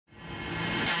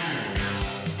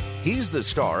He's the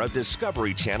star of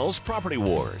Discovery Channel's Property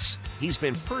Wars. He's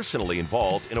been personally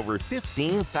involved in over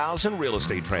 15,000 real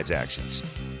estate transactions.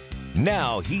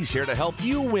 Now he's here to help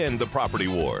you win the property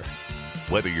war.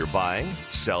 Whether you're buying,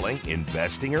 selling,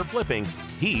 investing, or flipping,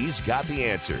 he's got the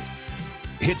answer.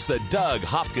 It's the Doug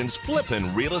Hopkins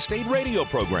Flippin' Real Estate Radio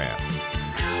Program.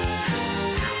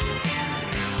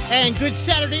 And good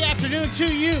Saturday afternoon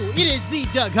to you. It is the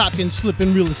Doug Hopkins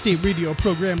Flippin' Real Estate Radio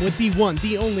Program with the one,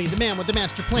 the only, the man with the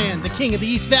master plan, the king of the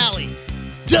East Valley,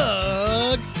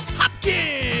 Doug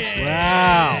Hopkins.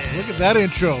 Wow, look at that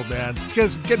intro, man.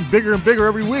 It's getting bigger and bigger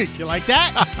every week. You like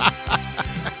that?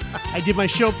 I did my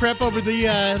show prep over the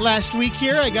last week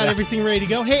here. I got everything ready to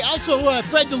go. Hey, also,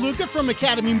 Fred DeLuca from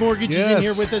Academy Mortgage is in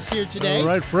here with us here today. All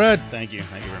right, Fred. Thank you.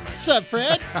 Thank you very much. What's up,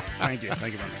 Fred? Thank you.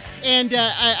 Thank you very much. And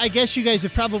I guess you guys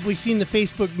have probably seen the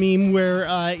Facebook meme where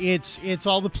it's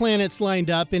all the planets lined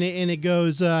up, and it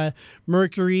goes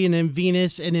Mercury, and then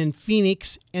Venus, and then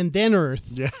Phoenix, and then Earth.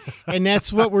 Yeah. And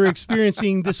that's what we're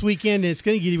experiencing this weekend, and it's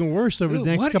going to get even worse over the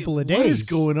next couple of days. What is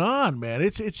going on, man?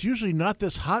 It's usually not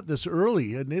this hot this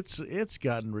early, and it's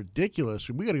gotten ridiculous.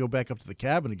 We got to go back up to the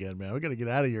cabin again, man. We got to get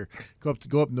out of here. Go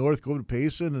up north, go to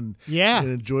Payson, and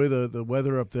enjoy the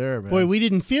weather up there, man. Boy, we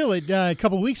didn't feel it a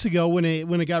couple of weeks ago when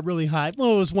it got really hot.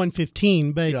 Well, it was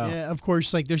 115, but of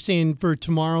course, like they're saying for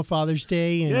tomorrow, Father's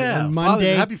Day, and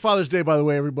Monday. Happy Father's Day, by the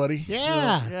way, everybody. Yeah. So,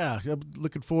 I'm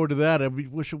looking forward to that. I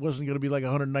wish it wasn't going to be like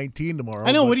 119 tomorrow.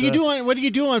 I know. What do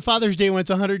you do on Father's Day when it's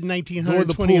 119,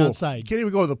 120 outside? You can't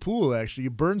even go to the pool, actually. You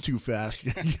burn too fast.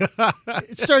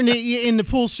 It's the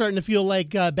pool's starting to feel like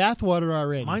bathwater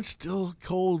already. Mine's still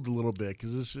cold a little bit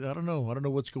because I don't know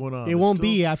what's going on. It won't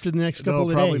be after the next couple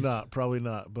of days. Probably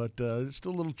not. But it's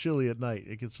still a little chilly at night.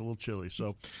 It gets a little chilly.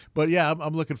 So, but yeah,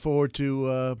 I'm looking forward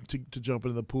to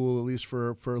jumping in the pool at least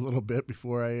for a little bit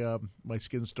before my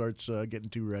skin starts getting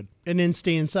too red. And then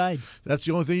stay inside. That's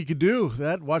the only thing you can do.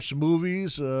 Watch some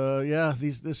movies.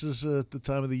 This is the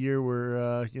time of the year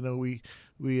where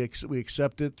we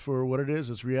accept it for what it is.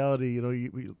 It's reality.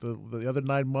 The other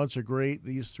 9 months are great.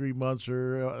 These 3 months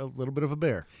are a little bit of a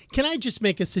bear. Can I just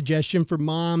make a suggestion for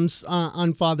moms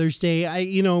on Father's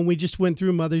Day? We just went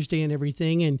through Mother's Day and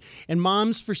everything, and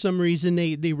moms, for some reason,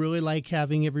 they really like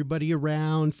having everybody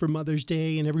around for Mother's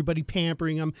Day and everybody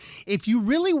pampering them. If you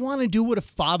really want to do what a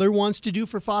father wants to do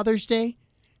for Father's Day,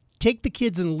 take the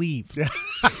kids and leave.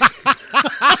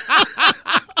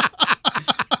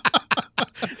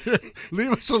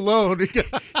 Leave us alone.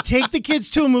 Take the kids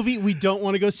to a movie. We don't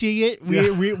want to go see it.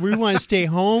 We want to stay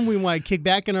home. We want to kick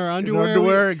back in our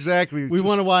underwear. Exactly. We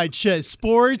want to watch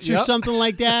sports or something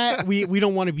like that. We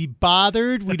don't want to be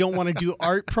bothered. We don't want to do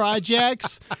art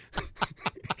projects.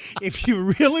 If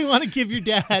you really want to give your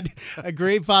dad a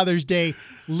great Father's Day,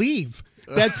 leave.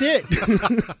 That's it.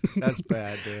 That's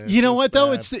bad, man. You know what,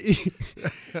 though?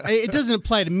 It doesn't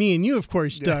apply to me and you, of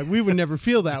course, Doug. We would never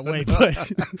feel that way.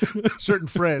 But certain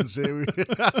friends. I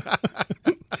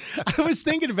was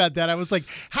thinking about that. I was like,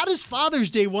 how does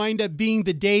Father's Day wind up being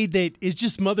the day that is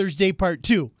just Mother's Day Part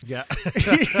 2? Yeah.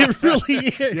 It really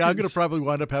is. Yeah, I'm going to probably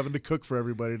wind up having to cook for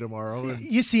everybody tomorrow. And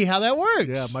you see how that works.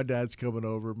 Yeah, my dad's coming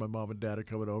over. My mom and dad are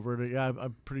coming over. And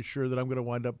I'm pretty sure that I'm going to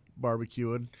wind up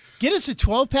barbecuing. Get us a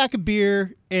 12-pack of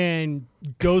beer and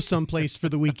go someplace for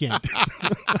the weekend.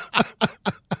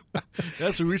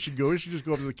 That's where we should go. We should just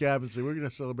go up to the cabin and say, we're going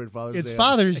to celebrate Father's Day. It's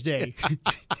Father's Day.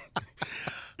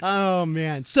 Oh,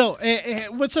 man. So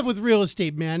what's up with real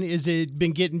estate, man? Is it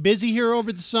been getting busy here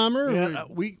over the summer? Yeah,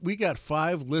 we got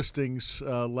 5 listings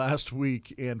last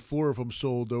week, and 4 of them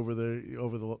sold over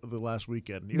the last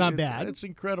weekend. Not bad. It's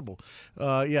incredible.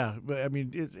 Yeah, but I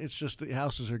mean, it's just the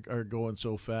houses are going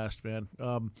so fast, man.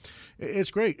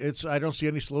 It's great. I don't see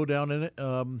any slowdown in it.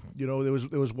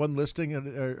 There was one listing,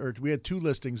 or we had 2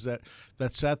 listings that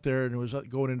sat there, and it was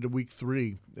going into week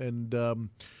 3, and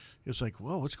it's like,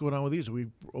 whoa, what's going on with these? Are we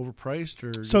overpriced?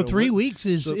 Or so 3 weeks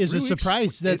is a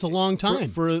surprise. That's a long time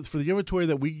for the inventory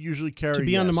that we usually carry to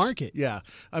be on the market. Yeah,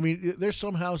 I mean, there's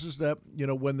some houses that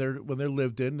when they're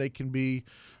lived in, they can be,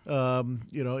 in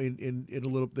a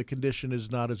little. The condition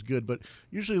is not as good, but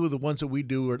usually with the ones that we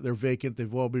do, they're vacant.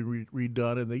 They've all been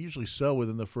redone, and they usually sell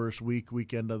within the first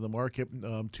weekend on the market,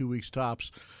 2 weeks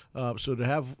tops. So to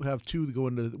have 2 go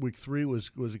into week 3 was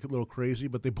a little crazy,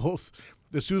 but they both.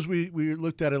 As soon as we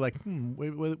looked at it, like,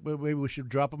 maybe we should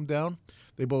drop them down,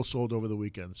 they both sold over the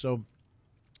weekend. So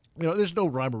There's no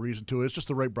rhyme or reason to it. It's just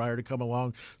the right buyer to come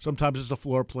along. Sometimes it's a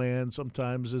floor plan.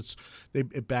 Sometimes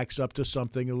it backs up to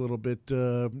something a little bit.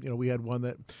 We had one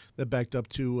that backed up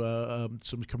to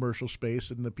some commercial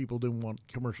space, and the people didn't want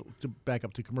commercial to back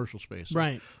up to commercial space.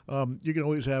 Right. You can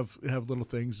always have little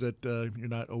things that you're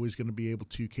not always going to be able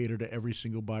to cater to every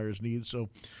single buyer's needs. So,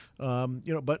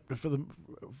 but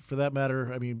for that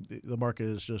matter, I mean, the market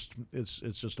is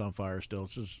it's just on fire still.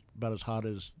 It's just about as hot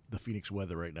as the Phoenix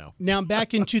weather right now. Now,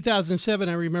 back in 2007,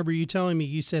 I remember you telling me,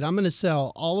 you said, I'm going to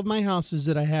sell all of my houses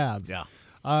that I have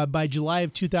by July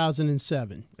of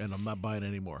 2007. And I'm not buying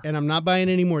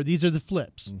anymore. These are the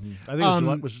flips. Mm-hmm. I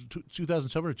think was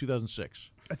 2007 or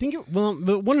 2006. I think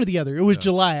one or the other. It was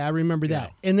July. I remember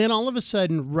that. And then all of a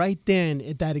sudden, right then,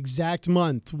 at that exact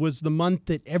month, was the month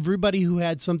that everybody who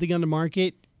had something on the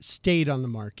market stayed on the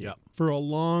market for a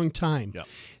long time. Yep.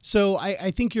 So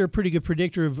I think you're a pretty good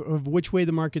predictor of which way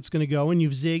the market's going to go, and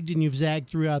you've zigged and you've zagged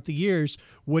throughout the years.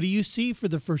 What do you see for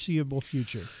the foreseeable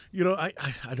future? I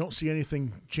don't see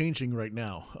anything changing right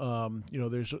now.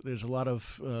 There's a lot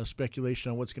of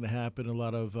speculation on what's going to happen, a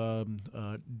lot of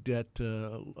debt,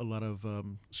 a lot of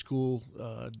school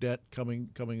debt coming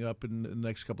up in the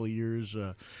next couple of years.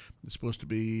 It's supposed to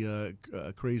be a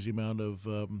crazy amount of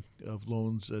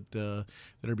loans that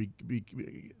have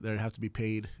to be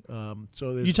paid.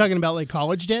 So there's you talking about like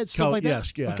college debt, stuff like that?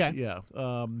 Yes, okay. Yeah,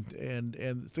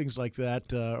 and things like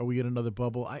that. Are we in another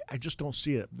bubble? I just don't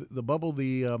see it. The bubble,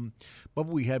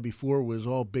 bubble we had before was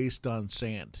all based on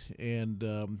sand, and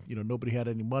nobody had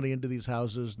any money into these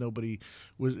houses. Nobody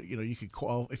was, you could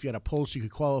if you had a pulse, you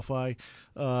could qualify.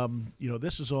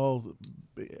 This is all,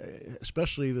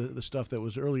 especially the stuff that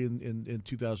was early in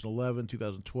 2011,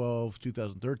 2012,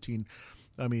 2013.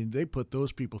 I mean, they put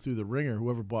those people through the ringer,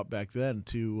 whoever bought back then,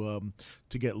 to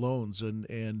get loans,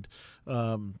 and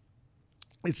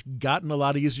it's gotten a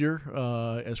lot easier,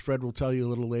 as Fred will tell you a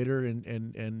little later,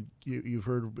 and you've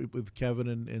heard with Kevin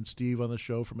and Steve on the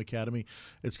show from Academy.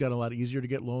 It's gotten a lot easier to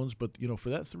get loans, but for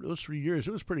those 3 years,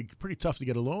 it was pretty tough to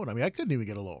get a loan. I mean, I couldn't even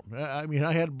get a loan. I mean,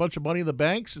 I had a bunch of money in the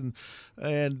banks, and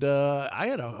I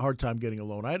had a hard time getting a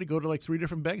loan. I had to go to like 3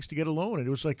 different banks to get a loan, and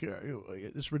it was like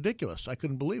it's ridiculous. I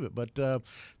couldn't believe it, but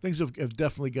things have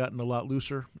definitely gotten a lot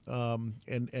looser,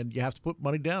 and you have to put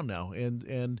money down now,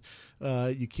 and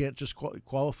you can't just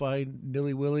qualify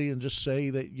nilly-willy and just say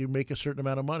that you make a certain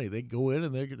amount of money. They go in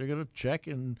and they're going to check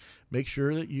and make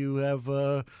sure that you have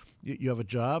a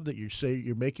job, that you say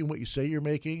you're making what you say you're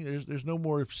making. There's no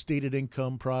more stated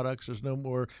income products. There's no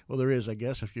more. Well, there is, I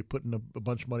guess, if you're putting a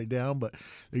bunch of money down. But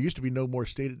there used to be no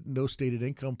stated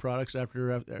income products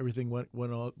after everything went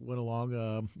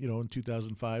along. In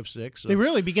 2005, 6. So. They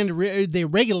really began to they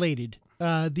regulated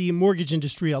the mortgage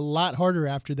industry a lot harder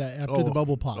after the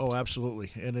bubble popped. Oh,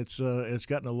 absolutely, and it's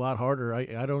gotten a lot harder.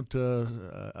 I don't.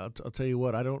 I'll tell you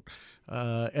what. I don't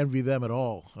envy them at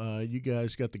all. You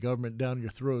guys got the government down your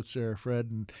throats there, Fred,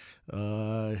 and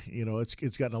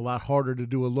it's gotten a lot harder to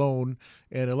do a loan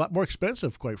and a lot more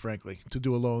expensive, quite frankly, to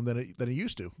do a loan than it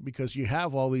used to, because you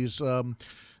have all these.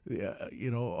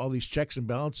 All these checks and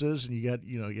balances, and you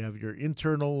have your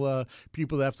internal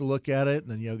people that have to look at it,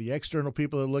 and then you have the external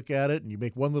people that look at it, and you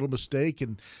make one little mistake,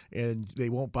 and they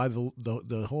won't buy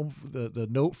the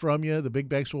note from you. The big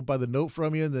banks won't buy the note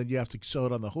from you, and then you have to sell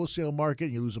it on the wholesale market,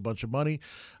 and you lose a bunch of money.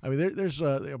 I mean,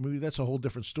 that's a whole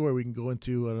different story we can go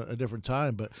into a different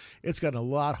time, but it's gotten a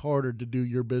lot harder to do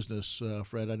your business,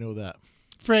 Fred. I know that.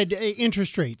 Fred,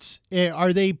 interest rates,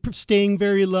 are they staying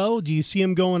very low? Do you see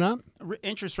them going up?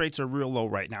 Interest rates are real low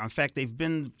right now. In fact, they've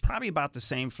been probably about the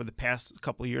same for the past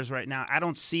couple of years right now. I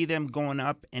don't see them going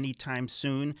up anytime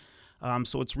soon.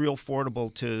 So it's real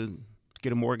affordable to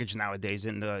get a mortgage nowadays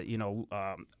in the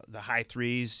high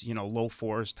 3s, low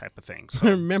 4s type of thing. So.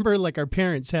 Remember, like our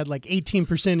parents had like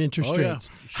 18% interest rates.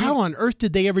 Yeah. How on earth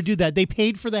did they ever do that? They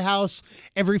paid for the house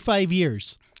every 5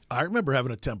 years. I remember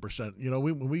having a 10%.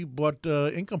 When we bought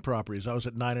income properties, I was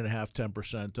at 9.5%,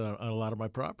 10% on a lot of my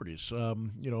properties. We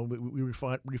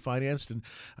refinanced, and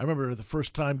I remember the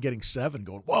first time getting 7,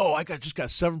 going, "Whoa! I just got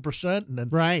 7%," and then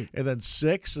and then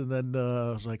 6, and then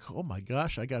I was like, "Oh my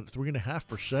gosh! I got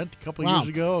 3.5% a couple of years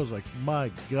ago." I was like, "My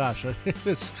gosh,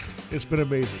 it's been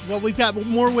amazing." Well, we've got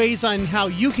more ways on how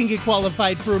you can get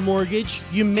qualified for a mortgage.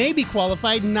 You may be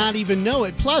qualified and not even know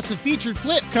it. Plus, a featured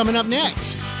flip coming up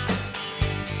next.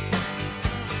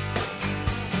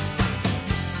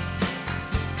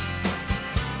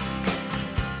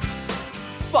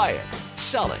 Buy it,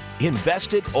 sell it,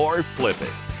 invest it, or flip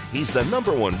it. He's the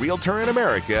 #1 realtor in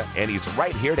America, and he's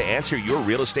right here to answer your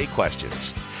real estate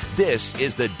questions. This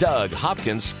is the Doug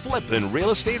Hopkins Flippin' Real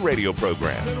Estate Radio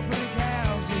Program.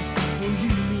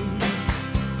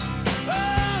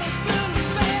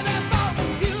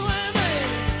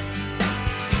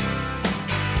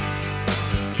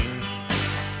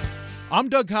 I'm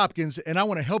Doug Hopkins, and I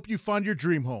want to help you find your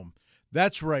dream home.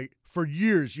 That's right. For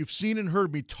years, you've seen and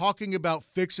heard me talking about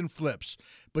fix and flips.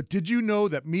 But did you know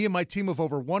that me and my team of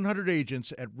over 100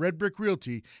 agents at Red Brick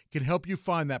Realty can help you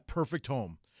find that perfect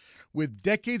home? With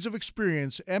decades of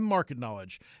experience and market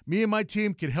knowledge, me and my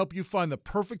team can help you find the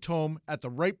perfect home at the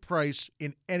right price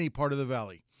in any part of the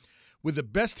valley. With the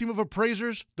best team of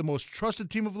appraisers, the most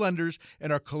trusted team of lenders,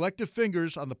 and our collective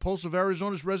fingers on the pulse of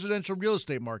Arizona's residential real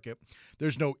estate market,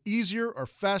 there's no easier or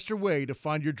faster way to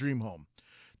find your dream home.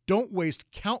 Don't waste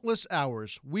countless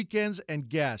hours, weekends, and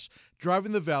gas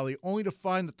driving the valley only to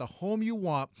find that the home you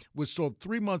want was sold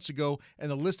 3 months ago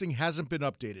and the listing hasn't been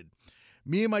updated.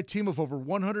 Me and my team of over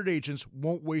 100 agents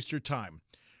won't waste your time.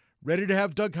 Ready to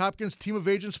have Doug Hopkins' team of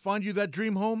agents find you that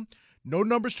dream home? No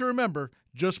numbers to remember,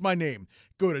 just my name.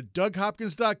 Go to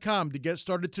DougHopkins.com to get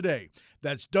started today.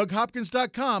 That's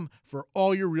DougHopkins.com for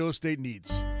all your real estate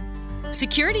needs.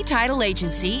 Security Title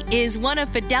Agency is one of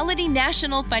Fidelity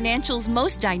National Financial's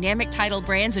most dynamic title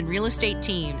brands and real estate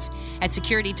teams. At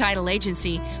Security Title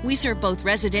Agency, we serve both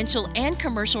residential and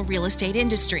commercial real estate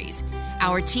industries.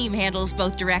 Our team handles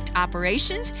both direct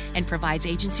operations and provides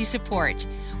agency support.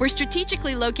 We're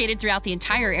strategically located throughout the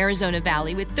entire Arizona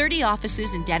Valley with 30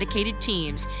 offices and dedicated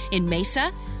teams in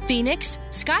Mesa, Phoenix,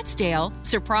 Scottsdale,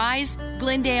 Surprise,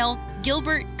 Glendale,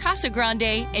 Gilbert, Casa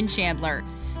Grande, and Chandler.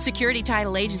 Security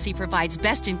Title Agency provides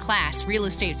best-in-class real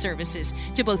estate services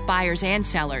to both buyers and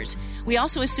sellers. We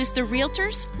also assist the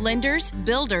realtors, lenders,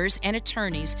 builders, and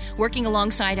attorneys working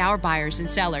alongside our buyers and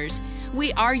sellers.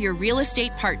 We are your real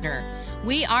estate partner.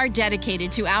 We are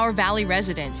dedicated to our Valley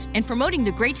residents and promoting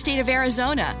the great state of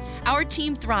Arizona. Our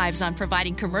team thrives on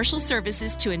providing commercial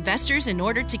services to investors in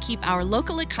order to keep our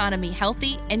local economy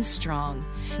healthy and strong.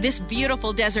 This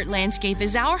beautiful desert landscape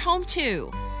is our home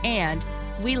too, and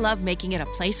we love making it a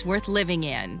place worth living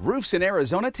in. Roofs in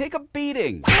Arizona take a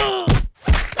beating.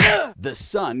 The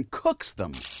sun cooks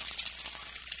them.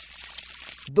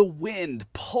 The wind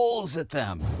pulls at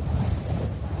them.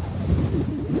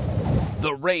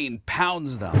 The rain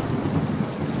pounds them.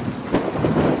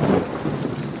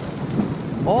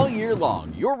 All year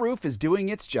long, your roof is doing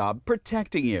its job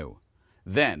protecting you.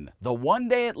 Then, the one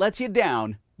day it lets you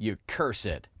down, you curse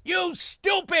it. You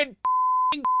stupid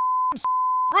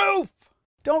roof!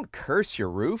 Don't curse your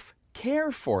roof,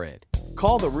 care for it.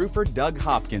 Call the roofer Doug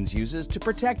Hopkins uses to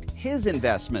protect his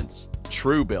investments.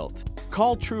 TrueBuilt.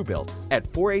 Call TrueBuilt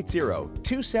at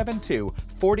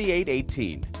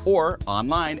 480-272-4818 or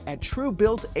online at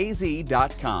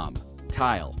TrueBuiltAZ.com.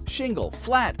 Tile, shingle,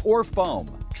 flat, or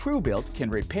foam, TrueBuilt can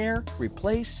repair,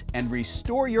 replace, and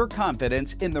restore your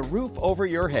confidence in the roof over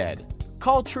your head.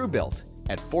 Call TrueBuilt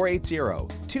at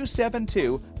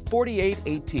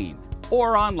 480-272-4818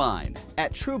 or online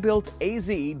at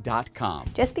TrueBuiltAZ.com.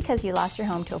 Just because you lost your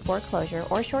home to a foreclosure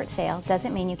or short sale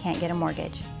doesn't mean you can't get a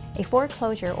mortgage. A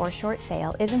foreclosure or short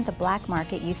sale isn't the black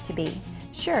market used to be.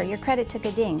 Sure, your credit took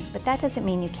a ding, but that doesn't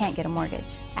mean you can't get a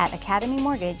mortgage. At Academy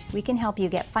Mortgage, we can help you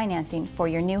get financing for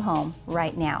your new home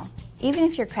right now. Even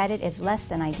if your credit is less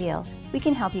than ideal, we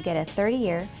can help you get a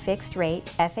 30-year fixed-rate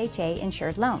FHA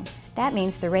insured loan. That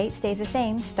means the rate stays the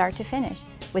same start to finish,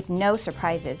 with no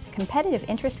surprises, competitive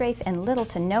interest rates, and little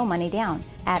to no money down.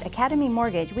 At Academy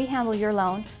Mortgage, we handle your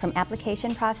loan from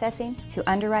application processing to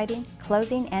underwriting,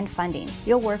 closing, and funding.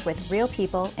 You'll work with real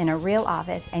people in a real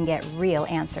office and get real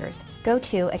answers. Go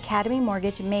to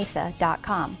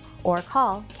academymortgagemesa.com or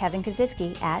call Kevin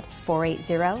Kaziski at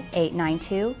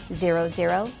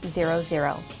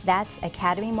 480-892-0000. That's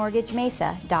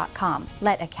academymortgagemesa.com.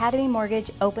 Let Academy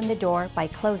Mortgage open the door by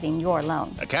closing your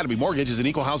loan. Academy Mortgage is an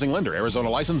equal housing lender.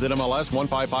 Arizona license NMLS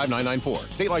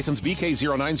 155994. State license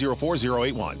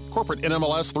BK0904081. Corporate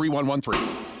NMLS 3113.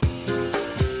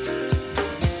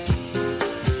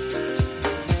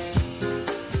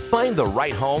 Find the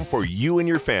right home for you and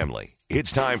your family.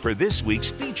 It's time for this week's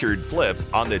featured flip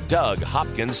on the Doug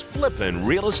Hopkins Flippin'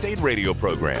 Real Estate Radio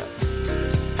program.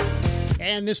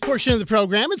 And this portion of the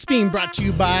program, it's being brought to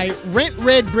you by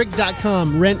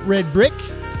RentRedBrick.com. Rent Red Brick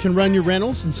can run your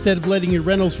rentals instead of letting your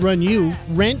rentals run you.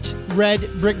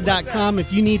 RentRedBrick.com.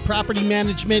 If you need property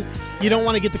management, you don't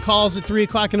want to get the calls at 3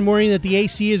 o'clock in the morning that the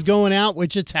AC is going out,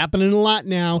 which it's happening a lot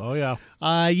now. Oh, yeah.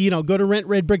 Go to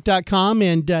RentRedBrick.com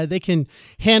and they can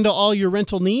handle all your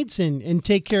rental needs and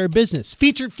take care of business.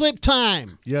 Featured flip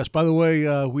time. Yes. By the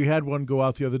way, we had one go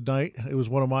out the other night. It was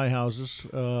one of my houses.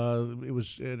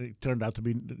 It turned out to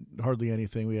be hardly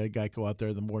anything. We had a guy go out there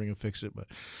in the morning and fix it. But,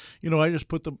 I just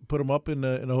put them up in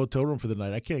a hotel room for the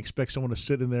night. I can't expect someone to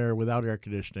sit in there without air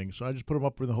conditioning, so I just put them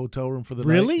up in the hotel room for the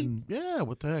night. Really? And, yeah.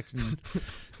 What the heck?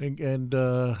 And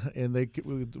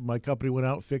my company went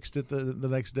out and fixed it the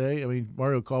next day. I mean,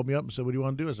 Mario called me up and said, "What do you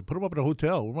want to do?" I said, "Put them up in a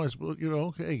hotel." We might as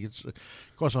well, hey, it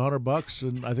costs $100,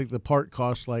 and I think the part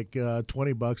cost like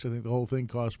 $20. I think the whole thing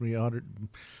cost me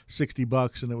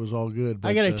 $160, and it was all good. But,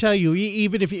 I got to tell you,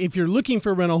 even if you're looking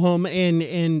for a rental home,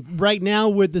 and right now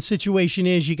where the situation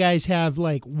is, you guys have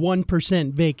like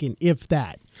 1% vacant, if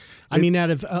that. I mean, out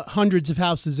of hundreds of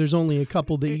houses, there's only a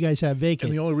couple that you guys have vacant.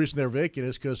 And the only reason they're vacant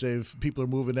is because people are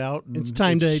moving out. And it's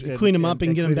time to clean them up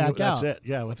and get them back out. That's it.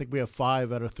 Yeah, I think we have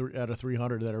 5 out of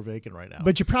 300 that are vacant right now.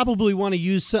 But you probably want to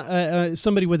use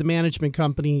somebody with a management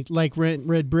company like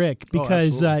Red Brick,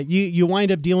 because you wind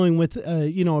up dealing with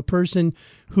a person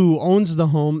who owns the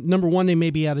home. Number one, they may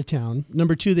be out of town.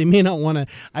 Number two, they may not want to.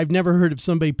 I've never heard of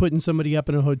somebody putting somebody up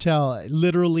in a hotel.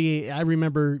 Literally, I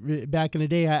remember back in the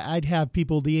day, I'd have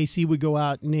people, the AC would go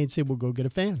out, and they'd say, "Well, go get a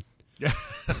fan."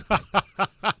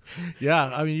 Yeah,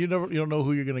 I mean, you don't know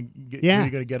who you're going to get. Yeah. Who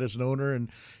you're going to get as an owner,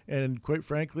 and quite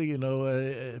frankly,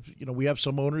 we have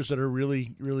some owners that are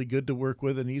really, really good to work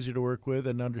with and easy to work with,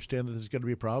 and understand that there's going to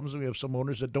be problems. And we have some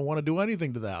owners that don't want to do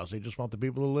anything to the house; they just want the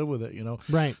people to live with it.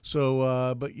 Right.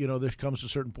 So, but there comes a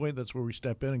certain point. That's where we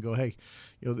step in and go, "Hey,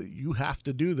 you have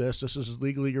to do this. This is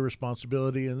legally your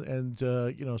responsibility," and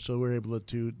so we're able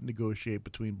to negotiate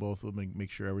between both of them and make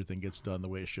sure everything gets done the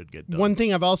way it should get done. One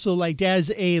thing I've also liked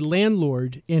as a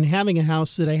landlord in having a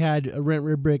house that I had Rent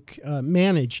Red Brick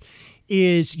manage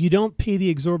is you don't pay the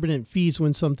exorbitant fees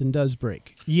when something does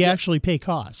break. You actually pay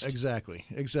costs. Exactly.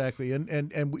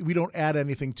 And we don't add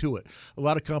anything to it. A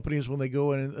lot of companies, when they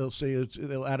go in, they'll say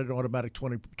they'll add an automatic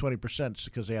 20%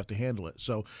 because they have to handle it.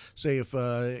 So say if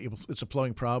it's a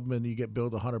plumbing problem and you get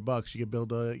billed $100, you get billed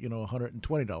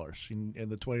 $120,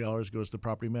 and the $20 goes to the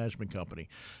property management company.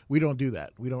 We don't do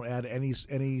that. We don't add any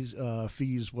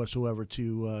fees whatsoever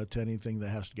to anything that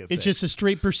has to get fixed. It's just a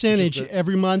straight percentage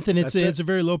every month, and it's a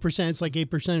very low percent. It's like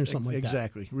 8% or something like that.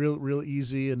 Exactly. Real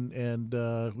easy, and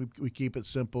we keep it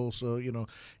simple. So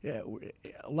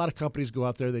a lot of companies go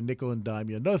out there, they nickel and dime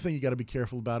you. Another thing you got to be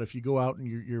careful about if you go out and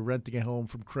you're renting a home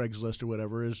from Craigslist or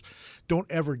whatever is, don't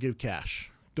ever give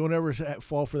cash. Don't ever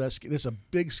fall for that. There's a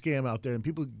big scam out there, and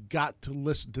people got to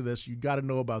listen to this. You got to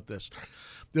know about this.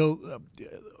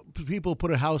 People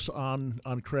put a house on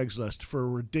Craigslist for a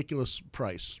ridiculous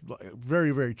price,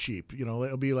 very, very cheap.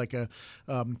 It'll be like a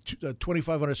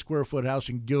 2,500 square foot house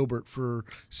in Gilbert for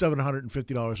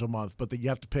 $750 a month, but you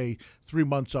have to pay 3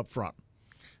 months up front.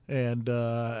 And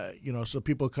so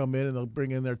people come in and they'll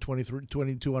bring in their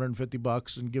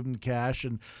 $2,250 and give them cash,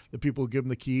 and the people give them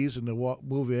the keys and they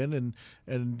move in,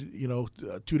 and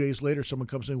 2 days later someone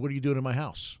comes in, "What are you doing in my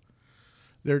house?"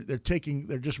 They're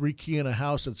just rekeying a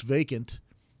house that's vacant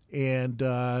and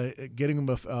getting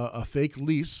them a fake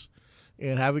lease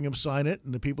and having them sign it,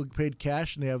 and the people paid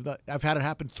cash, and I've had it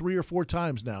happen 3 or 4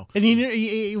 times now. And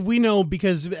we know,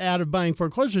 because out of buying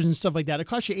foreclosures and stuff like that, it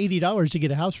costs you $80 to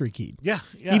get a house rekeyed. Yeah.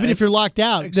 Even if you're locked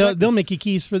out, exactly. they'll make you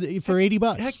keys for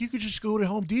 $80. Heck, you could just go to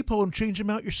Home Depot and change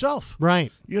them out yourself.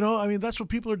 Right. That's what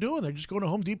people are doing. They're just going to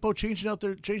Home Depot, changing out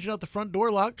the front door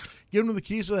lock, giving them the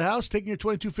keys to the house, taking your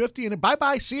 $2,250, and then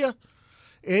bye-bye, see ya.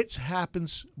 It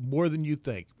happens more than you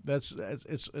think.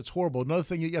 It's horrible. Another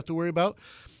thing you have to worry about,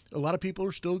 a lot of people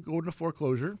are still going to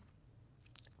foreclosure.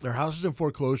 Their house is in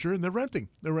foreclosure, and they're renting.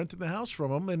 They're renting the house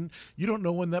from them, and you don't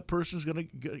know when that person's going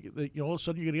to, all of a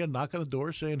sudden you're going to get a knock on the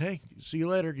door saying, "Hey, see you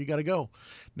later. You got to go."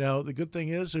 Now, the good thing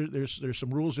is there's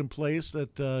some rules in place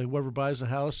that whoever buys the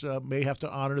house may have to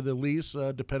honor the lease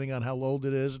depending on how old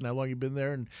it is and how long you've been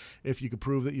there, and if you can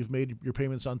prove that you've made your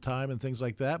payments on time and things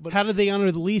like that. But how do they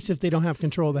honor the lease if they don't have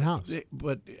control of the house?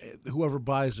 But whoever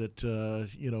buys it,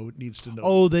 needs to know.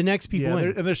 Oh, the next people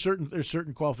in. And there's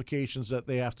certain qualifications that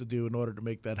they have to do in order to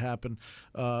make that happen.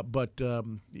 But a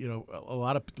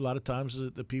lot of times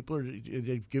the people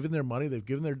they've given their money, they've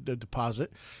given their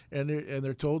deposit, and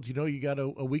they're told, you got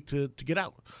a week to get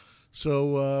out.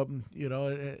 So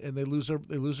and they lose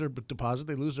their deposit,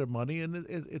 they lose their money, and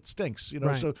it stinks.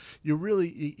 Right. So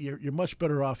you're much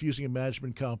better off using a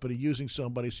management company, using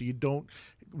somebody so you don't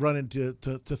run into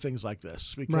things like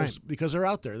this because they're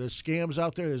out there. There's scams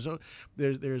out there.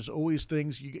 There's always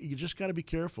things. You just got to be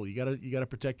careful. You got to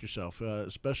protect yourself,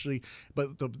 especially.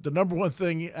 But the number one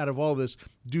thing out of all this: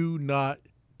 do not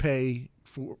pay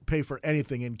for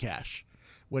anything in cash.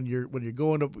 When you're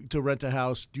going to rent a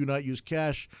house, do not use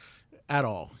cash. at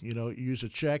all. Use a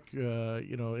check,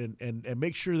 and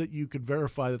make sure that you can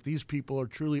verify that these people are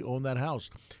truly own that house.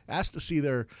 Ask to see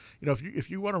their, if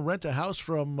you want to rent a house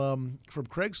from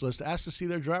Craigslist, ask to see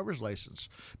their driver's license.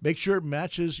 Make sure it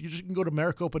matches. You just can go to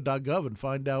Maricopa.gov and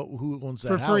find out who owns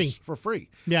that house for free.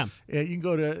 Yeah. And you can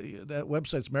go to that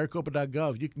website, it's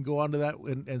Maricopa.gov. You can go onto that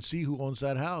and see who owns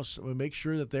that house. And make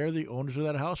sure that they're the owners of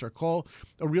that house, or call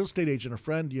a real estate agent, a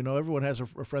friend. Everyone has a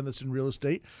friend that's in real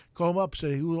estate. Call them up,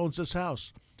 say who owns this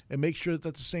house, and make sure that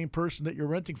that's the same person that you're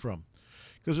renting from.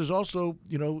 Because there's also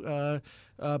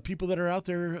people that are out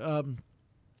there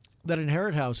that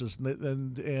inherit houses, but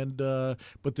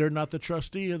they're not the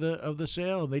trustee of the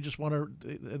sale, and they just want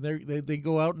to. They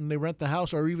go out and they rent the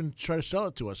house, or even try to sell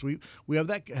it to us. We have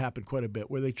that happen quite a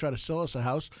bit, where they try to sell us a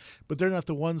house, but they're not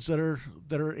the ones that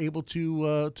are able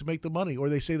to make the money, or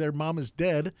they say their mom is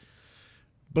dead.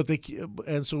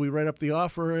 And so we write up the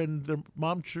offer, and their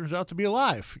mom turns out to be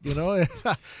alive.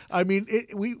 I mean,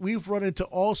 we've run into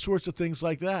all sorts of things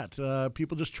like that.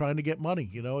 People just trying to get money.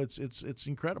 It's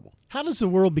incredible. How does the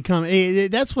world become?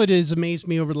 That's what has amazed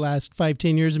me over the last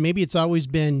 5-10 years, and maybe it's always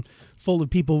been full of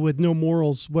people with no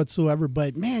morals whatsoever.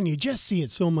 But man, you just see it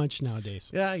so much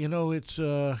nowadays. Yeah, it's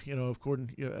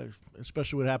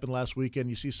especially what happened last weekend.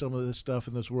 You see some of this stuff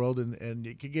in this world, and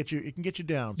it can get you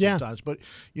down sometimes. Yeah. But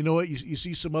you know what? You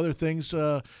see some other things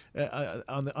on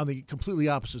the completely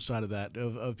opposite side of that,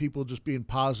 of people just being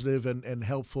positive and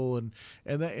helpful, and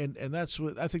that's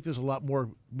what I think. There's a lot more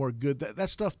good. That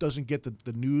stuff doesn't get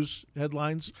the news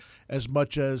headlines as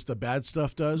much as the bad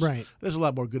stuff does. Right. There's a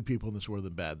lot more good people in this world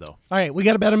than bad, though. All right, we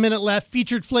got about a minute left.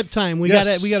 Featured flip time. We got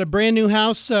a brand new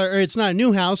house, or it's not a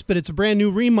new house, but it's a brand new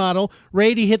remodel,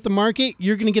 ready to hit the market.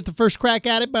 You're going to get the first crack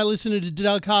at it by listening to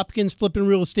Doug Hopkins' Flippin'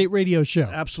 Real Estate Radio Show.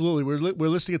 Absolutely. We're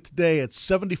listing it today at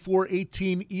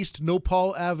 7418 East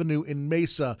Nopal Avenue in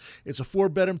Mesa. It's a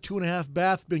 4-bedroom, 2.5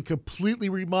 bath, been completely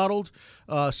remodeled,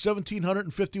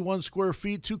 1,751 square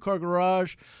feet, 2-car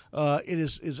garage. It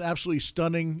is absolutely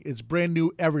stunning. It's brand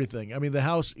new everything. I mean, the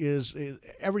house is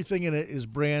everything in it is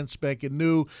brand spanking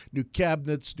new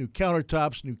cabinets, new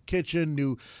countertops, new kitchen,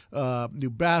 new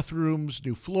bathrooms,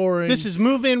 new flooring. This is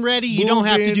move-in ready. You don't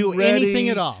have to do anything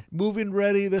at all. Move-in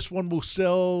ready. This one will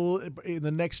sell in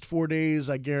the next 4 days.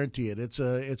 I guarantee it. It's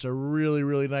a really,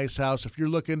 really nice house. If you're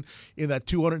looking in that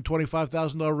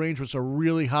 $225,000 range, which is a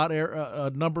really hot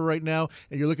number right now,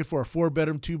 and you're looking for a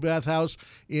 4-bedroom, 2-bath house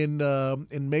in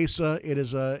Mesa,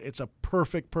 it's a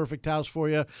perfect house for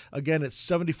you. Again, it's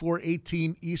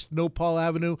 7418 East Nopal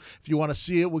Avenue. If you want to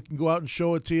see it, we can go out and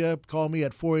show it to you. Call me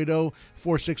at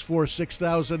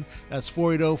 480-464-6000. That's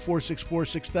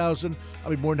 480-464-6000. I'll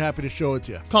be more than happy to show it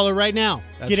to you. Call her right now.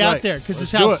 Get out there, because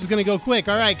this house is going to go quick.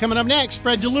 All right, coming up next,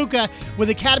 Fred DeLuca with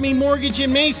Academy Mortgage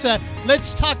in Mesa.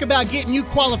 Let's talk about getting you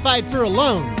qualified for a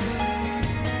loan.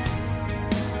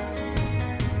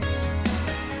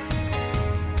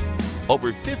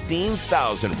 Over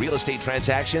 15,000 real estate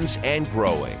transactions and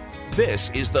growing.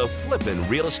 This is the Flippin'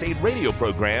 Real Estate Radio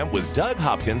program with Doug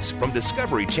Hopkins from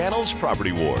Discovery Channel's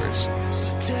Property Wars.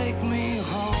 So take me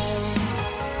home.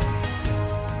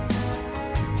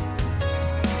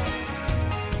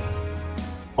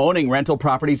 Owning rental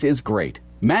properties is great.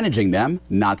 Managing them,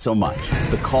 not so much.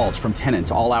 The calls from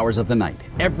tenants all hours of the night,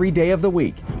 every day of the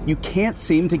week. You can't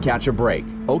seem to catch a break.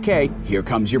 Okay, here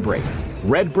comes your break.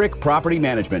 Red Brick Property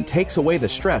Management takes away the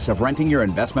stress of renting your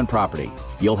investment property.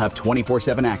 You'll have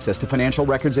 24/7 access to financial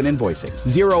records and invoicing,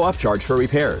 0 upcharge for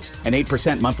repairs, an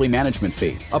 8% monthly management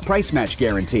fee, a price match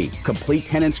guarantee, complete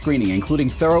tenant screening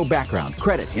including thorough background,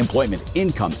 credit, employment,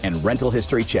 income, and rental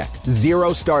history check,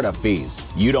 0 startup fees.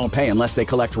 You don't pay unless they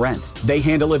collect rent. They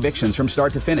handle evictions from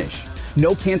start to finish.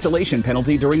 No cancellation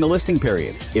penalty during the listing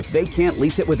period. If they can't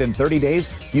lease it within 30 days,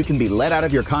 you can be let out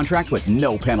of your contract with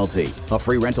no penalty. A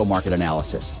free rental market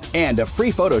analysis. And a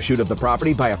free photo shoot of the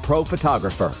property by a pro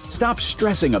photographer. Stop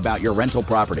stressing about your rental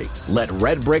property. Let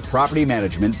Red Brick Property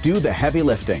Management do the heavy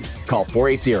lifting. Call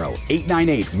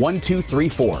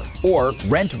 480-898-1234 or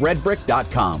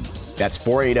rentredbrick.com. That's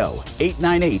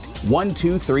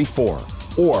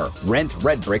 480-898-1234 or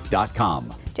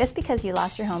rentredbrick.com. Just because you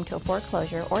lost your home to a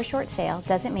foreclosure or short sale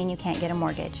doesn't mean you can't get a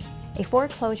mortgage. A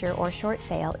foreclosure or short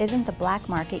sale isn't the black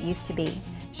market used to be.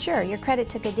 Sure, your credit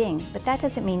took a ding, but that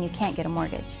doesn't mean you can't get a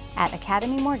mortgage. At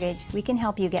Academy Mortgage, we can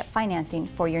help you get financing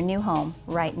for your new home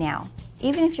right now.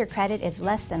 Even if your credit is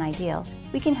less than ideal,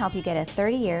 we can help you get a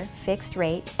 30-year fixed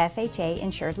rate FHA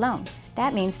insured loan.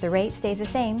 That means the rate stays the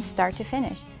same start to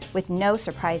finish. with no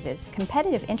surprises,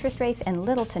 competitive interest rates, and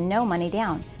little to no money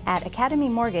down. At Academy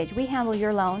Mortgage, we handle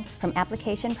your loan from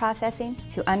application processing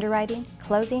to underwriting,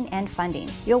 closing, and funding.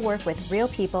 You'll work with real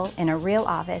people in a real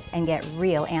office and get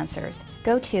real answers.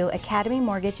 Go to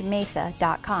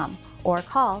academymortgagemesa.com or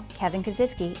call Kevin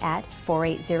Kaziski at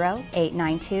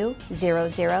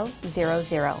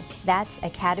 480-892-0000. That's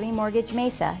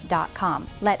academymortgagemesa.com.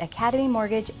 Let Academy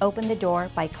Mortgage open the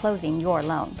door by closing your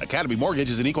loan. Academy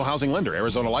Mortgage is an equal housing lender.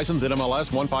 Arizona license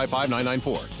NMLS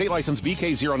 155994. State license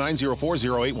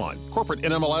BK0904081. Corporate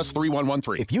NMLS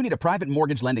 3113. If you need a private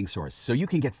mortgage lending source so you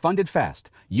can get funded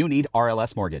fast, you need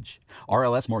RLS Mortgage.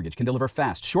 RLS Mortgage can deliver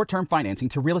fast, short-term financing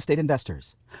to real estate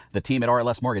investors. The team at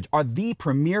RLS Mortgage are the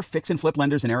premier fix and flip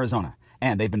lenders in Arizona,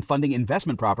 and they've been funding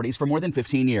investment properties for more than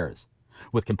 15 years.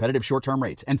 With competitive short-term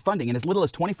rates and funding in as little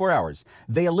as 24 hours,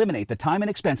 they eliminate the time and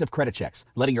expense of credit checks,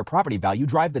 letting your property value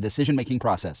drive the decision-making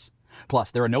process.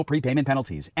 Plus, there are no prepayment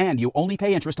penalties, and you only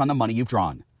pay interest on the money you've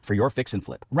drawn. For your fix and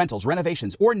flip, rentals,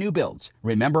 renovations, or new builds,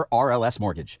 remember RLS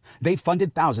Mortgage. They've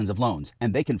funded thousands of loans,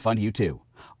 and they can fund you too.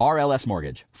 RLS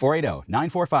Mortgage,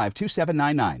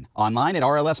 480-945-2799. Online at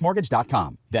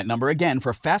rlsmortgage.com. That number again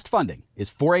for fast funding is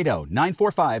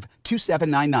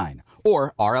 480-945-2799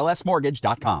 or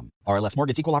rlsmortgage.com. RLS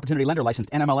Mortgage Equal Opportunity Lender licensed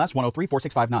NMLS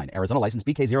 1034659. Arizona license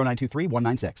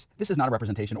BK0923196. This is not a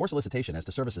representation or solicitation as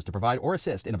to services to provide or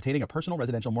assist in obtaining a personal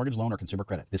residential mortgage loan or consumer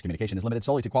credit. This communication is limited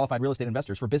solely to qualified real estate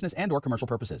investors for business and or commercial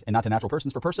purposes and not to natural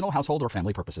persons for personal, household, or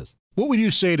family purposes. What would you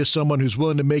say to someone who's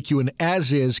willing to make you an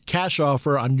as-is cash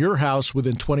offer on your house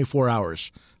within 24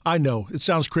 hours? I know, it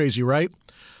sounds crazy, right?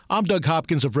 I'm Doug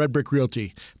Hopkins of Red Brick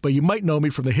Realty, but you might know me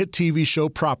from the hit TV show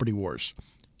Property Wars.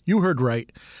 You heard right.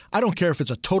 I don't care if it's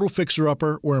a total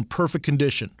fixer-upper or in perfect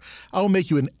condition. I will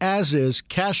make you an as-is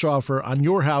cash offer on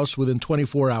your house within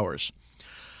 24 hours.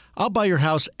 I'll buy your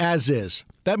house as is.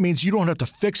 That means you don't have to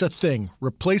fix a thing,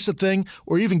 replace a thing,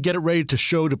 or even get it ready to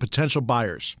show to potential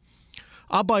buyers.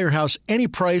 I'll buy your house any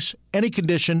price, any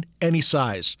condition, any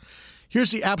size.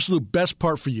 Here's the absolute best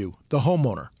part for you, the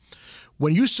homeowner.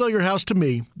 When you sell your house to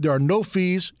me, there are no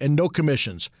fees and no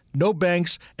commissions, no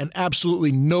banks, and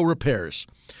absolutely no repairs.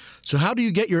 So how do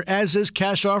you get your as-is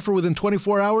cash offer within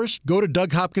 24 hours? Go to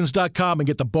DougHopkins.com and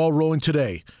get the ball rolling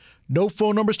today. No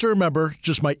phone numbers to remember,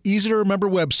 just my easy-to-remember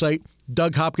website,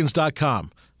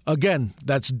 DougHopkins.com. Again,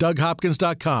 that's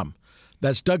DougHopkins.com.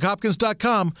 That's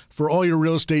DougHopkins.com for all your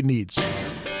real estate needs.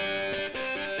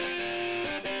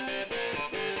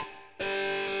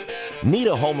 Need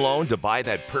a home loan to buy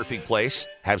that perfect place?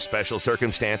 Have special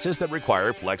circumstances that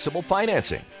require flexible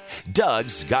financing?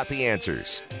 Doug's got the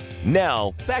answers.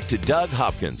 Now, back to Doug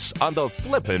Hopkins on the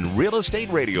Flippin' Real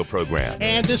Estate Radio program.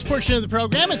 And this portion of the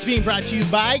program, it's being brought to you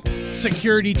by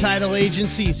Security Title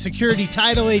Agency. Security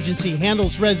Title Agency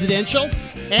handles residential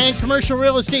and commercial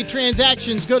real estate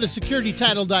transactions. Go to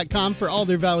securitytitle.com for all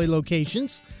their Valley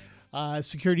locations.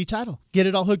 Security Title. Get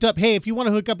it all hooked up. Hey, if you want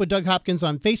to hook up with Doug Hopkins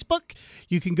on Facebook,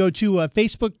 you can go to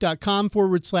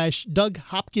facebook.com/Doug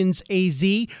Hopkins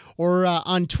AZ, or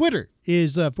on Twitter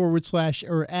is /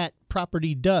 at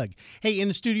Property Doug. Hey, in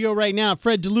the studio right now,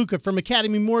 Fred DeLuca from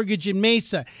Academy Mortgage in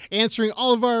Mesa, answering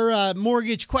all of our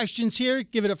mortgage questions here.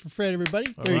 Give it up for Fred,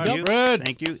 everybody. There you go. Fred.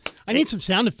 Thank you. I need some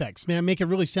sound effects, man. Make it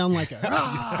really sound like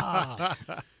a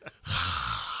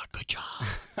good job.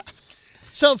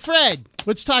 So, Fred,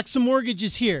 let's talk some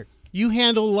mortgages here. You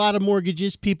handle a lot of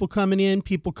mortgages, people coming in,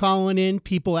 people calling in,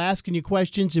 people asking you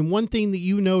questions. And one thing that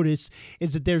you notice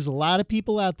is that there's a lot of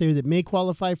people out there that may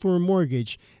qualify for a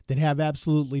mortgage that have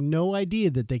absolutely no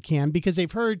idea that they can, because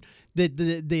they've heard that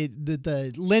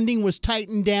the lending was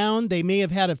tightened down. They may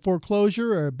have had a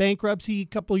foreclosure or a bankruptcy a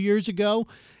couple of years ago.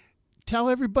 Tell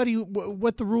everybody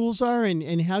what the rules are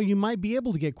and how you might be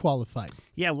able to get qualified.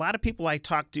 Yeah, a lot of people I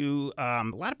talk to, a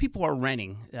lot of people are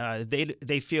renting.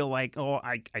 They feel like, oh,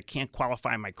 I can't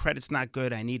qualify. My credit's not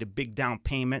good. I need a big down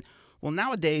payment. Well,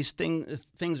 nowadays,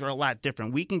 things are a lot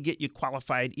different. We can get you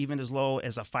qualified even as low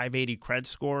as a 580 credit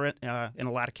score in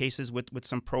a lot of cases with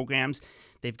some programs.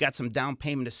 They've got some down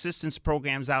payment assistance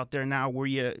programs out there now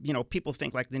where people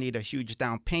think like they need a huge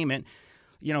down payment.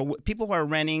 People who are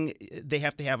renting, they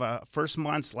have to have a first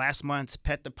month's, last month's,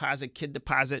 pet deposit, kid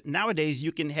deposit. Nowadays,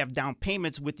 you can have down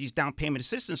payments with these down payment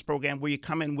assistance programs where you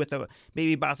come in with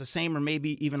maybe about the same or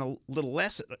maybe even a little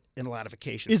less in a lot of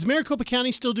occasions. Is Maricopa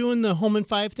County still doing the Home in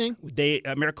 5 thing?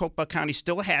 Maricopa County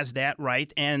still has that,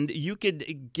 right? And you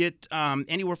could get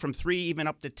anywhere from 3 even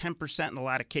up to 10% in a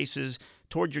lot of cases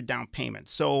toward your down payment.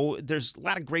 So there's a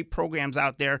lot of great programs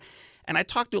out there. And I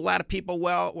talk to a lot of people,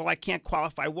 well, I can't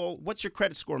qualify. Well, what's your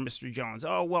credit score, Mr. Jones?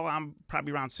 Oh, well, I'm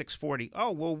probably around 640.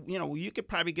 Oh, well, you could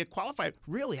probably get qualified.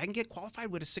 Really? I can get qualified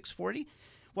with a 640?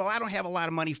 well, I don't have a lot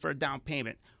of money for a down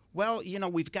payment. Well,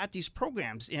 we've got these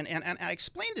programs, and I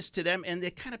explained this to them, and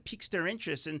it kind of piques their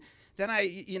interest. And then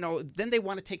then they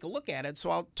want to take a look at it. So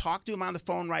I'll talk to them on the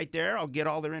phone right there. I'll get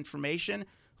all their information,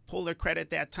 pull their credit at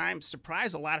that time.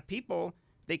 Surprise a lot of people,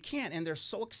 they can't, and they're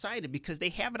so excited because they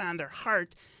have it on their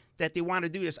heart that they want to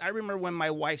do this. I remember when my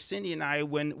wife Cindy and I,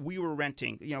 when we were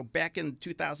renting, back in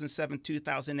 2007,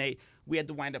 2008, we had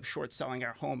to wind up short selling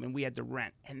our home, and we had to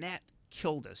rent, and that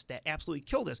killed us. That absolutely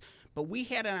killed us. But we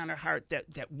had it on our heart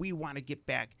that we want to get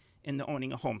back into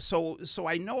owning a home. So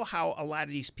I know how a lot of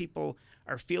these people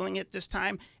are feeling it this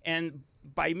time. And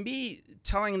by me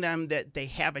telling them that they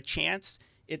have a chance,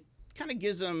 it kind of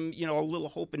gives them, a little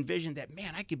hope and vision that,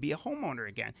 man, I could be a homeowner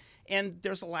again. And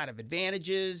there's a lot of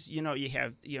advantages. You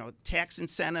have, tax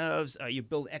incentives. You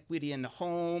build equity in the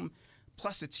home.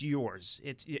 Plus, it's yours.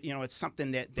 It's it's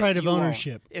something that pride of you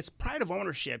ownership. It's pride of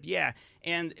ownership, yeah.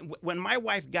 And when my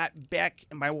wife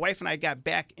and I got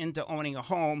back into owning a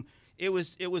home, it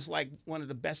was like one of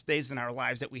the best days in our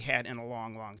lives that we had in a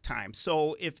long, long time.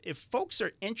 So if folks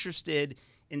are interested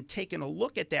in taking a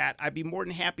look at that, I'd be more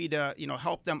than happy to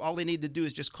help them. All they need to do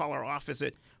is just call our office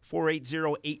at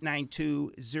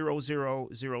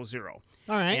 480-892-0000.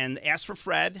 All right. And ask for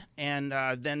Fred, and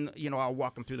then I'll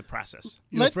walk them through the process.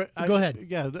 Fred, go ahead.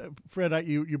 Yeah, Fred,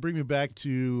 you bring me back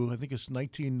to, I think it's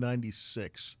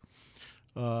 1996.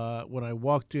 When I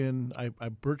walked in, I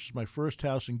purchased my first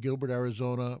house in Gilbert,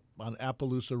 Arizona on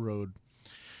Appaloosa Road.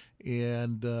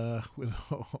 And with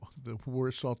the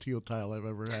worst Saltillo tile I've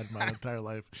ever had in my entire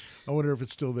life. I wonder if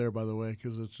it's still there, by the way,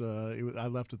 because I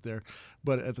left it there.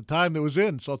 But at the time, it was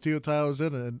in. Saltillo tile was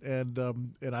in, and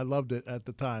I loved it at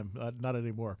the time. Not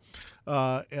anymore.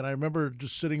 And I remember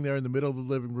just sitting there in the middle of the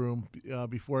living room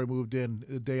before I moved in,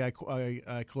 the day I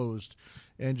closed,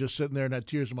 and just sitting there and had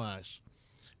tears in my eyes.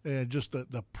 And just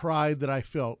the pride that I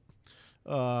felt.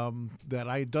 That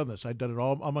I had done this. I'd done it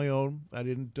all on my own. I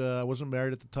wasn't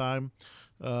married at the time.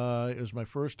 It was my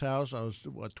first house. I was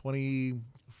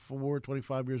 24,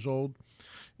 25 years old.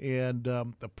 And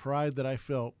the pride that I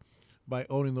felt by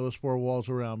owning those four walls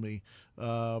around me,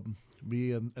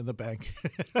 me and the bank,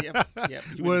 yep,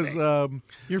 was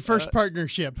your first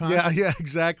partnership, huh? Yeah,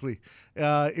 exactly.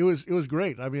 It was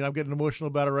great. I mean, I'm getting emotional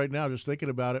about it right now, just thinking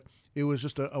about it. It was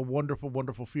just a wonderful,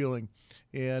 wonderful feeling.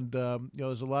 And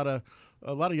there's a lot of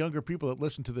younger people that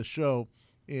listen to this show,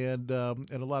 and a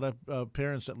lot of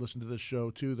parents that listen to this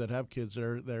show too that have kids that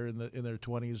are in their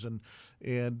 20s, and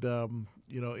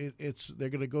they're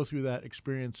going to go through that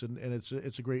experience, and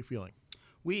it's a great feeling.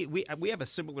 We have a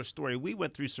similar story. We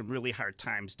went through some really hard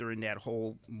times during that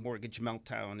whole mortgage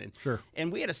meltdown, and sure. And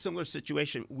we had a similar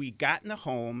situation. We got in the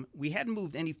home. We hadn't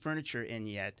moved any furniture in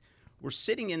yet. We're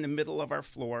sitting in the middle of our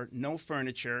floor, no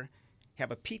furniture, have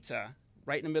a pizza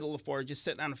right in the middle of the floor, just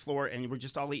sitting on the floor, and we're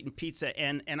just all eating pizza.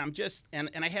 And I'm just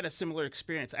and I had a similar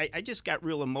experience. I just got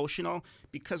real emotional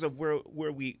because of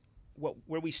where we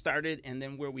started and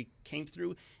then where we came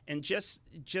through, and just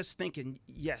thinking,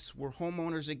 yes, we're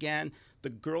homeowners again. The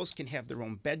girls can have their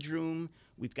own bedroom.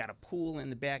 We've got a pool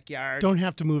in the backyard. Don't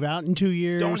have to move out in 2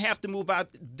 years. Don't have to move out.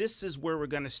 This is where we're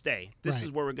going to stay. Right.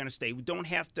 Is where we're going to stay. We don't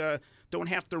have to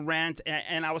rent.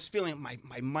 And I was feeling my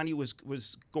money was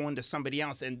going to somebody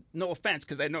else. And no offense,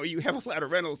 because I know you have a lot of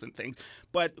rentals and things.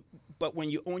 But when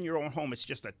you own your own home, it's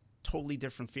just a totally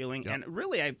different feeling. Yep. And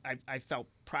really, I felt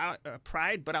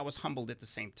pride, but I was humbled at the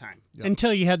same time. Yep.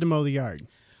 Until you had to mow the yard.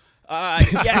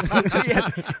 Yes,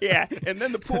 yeah. And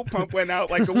then the pool pump went out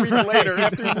like a week later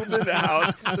after we moved into the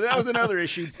house. So that was another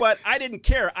issue. But I didn't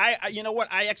care. I you know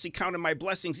what? I actually counted my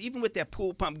blessings, even with that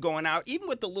pool pump going out, even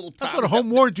with the little problem. That's what home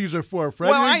warranties are for,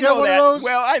 Fred. Well, I know that.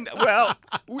 Well,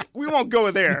 we won't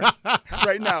go there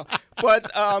right now.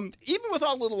 But even with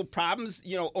all the little problems,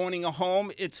 owning a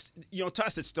home, it's, to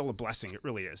us, it's still a blessing. It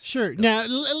really is. Sure. Now,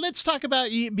 let's talk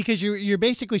about, because you're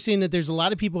basically saying that there's a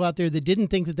lot of people out there that didn't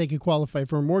think that they could qualify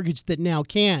for a mortgage that now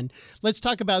can. Let's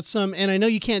talk about some, and I know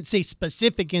you can't say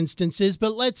specific instances,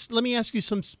 but let me ask you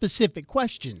some specific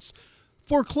questions.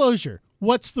 Foreclosure,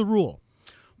 what's the rule?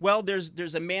 Well,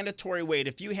 there's a mandatory wait.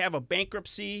 If you have a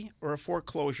bankruptcy or a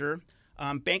foreclosure,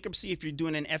 bankruptcy, if you're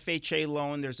doing an FHA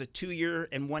loan, there's a 2-year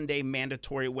and 1-day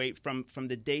mandatory wait from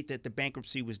the date that the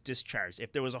bankruptcy was discharged.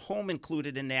 If there was a home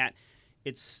included in that,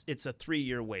 it's a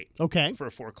 3-year wait. Okay. For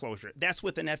a foreclosure. That's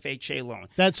with an FHA loan.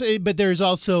 But there's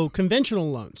also conventional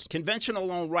loans. Conventional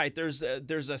loan, right? There's a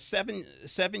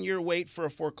 7-year wait for a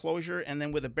foreclosure, and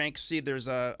then with a bankruptcy, there's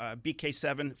a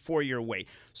BK7 4-year wait.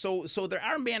 So there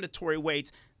are mandatory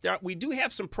waits. We do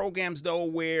have some programs though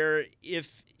where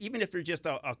even if you're just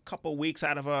a couple weeks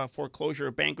out of a foreclosure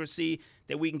or bankruptcy,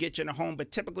 that we can get you in a home.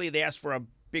 But typically they ask for a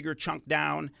bigger chunk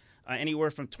down.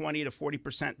 anywhere from 20 to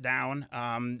 40% down.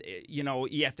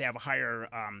 You have to have a higher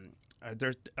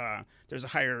there's a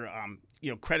higher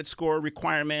credit score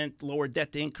requirement, lower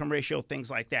debt to income ratio, things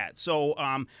like that. So,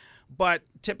 but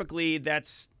typically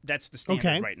that's the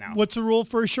standard right now. What's the rule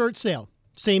for a short sale?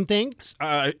 Same thing?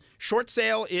 Short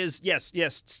sale is yes,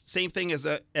 same thing as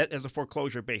a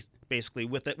foreclosure basically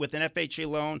with an FHA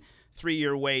loan,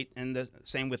 3-year wait, and the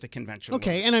same with the conventional.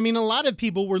 Okay, loan. and I mean a lot of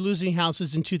people were losing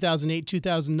houses in 2008,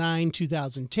 2009,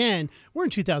 2010. We're in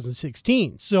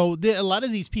 2016, so a lot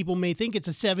of these people may think it's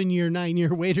a 7-year,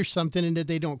 9-year wait or something, and that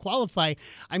they don't qualify.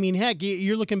 I mean, heck,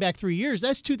 you're looking back 3 years.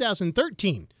 That's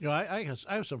 2013. I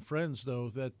have some friends though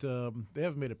that they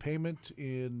haven't made a payment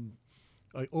in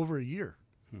over a year.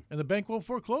 And the bank won't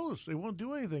foreclose. They won't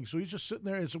do anything. So he's just sitting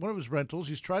there. It's one of his rentals.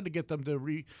 He's tried to get them to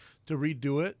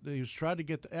redo it. He's tried to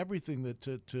get everything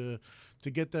to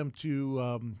get them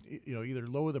to either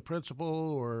lower the principal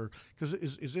or because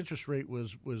his interest rate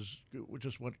was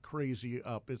just went crazy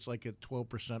up. It's like at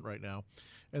 12% right now,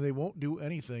 and they won't do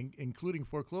anything, including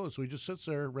foreclose. So he just sits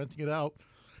there renting it out.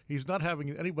 He's not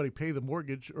having anybody pay the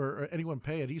mortgage or anyone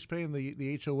pay it. He's paying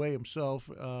the HOA himself.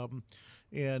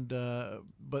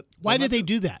 But why did they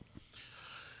do that?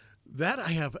 That I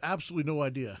have absolutely no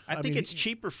idea. I think it's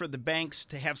cheaper for the banks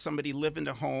to have somebody live in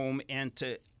the home and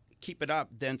to keep it up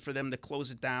than for them to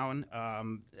close it down.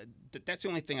 That's the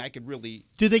only thing I could really.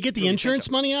 Do they get the insurance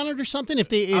money on it or something?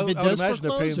 If it does I would imagine foreclose,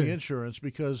 they're paying the insurance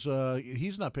because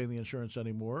he's not paying the insurance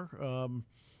anymore.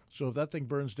 So if that thing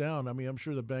burns down, I mean, I'm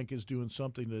sure the bank is doing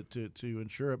something to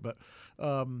insure it, but.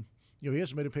 He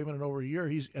hasn't made a payment in over a year.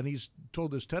 He's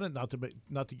told his tenant not to.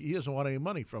 He doesn't want any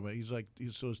money from it.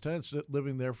 So his tenant's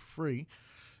living there for free,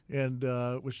 and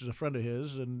which is a friend of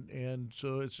his, and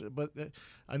so it's. But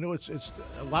I know it's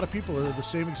a lot of people are the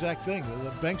same exact thing.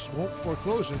 The banks won't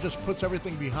foreclose. It just puts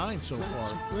everything behind so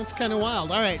far. That's kind of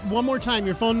wild. All right, one more time,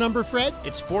 your phone number, Fred.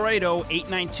 It's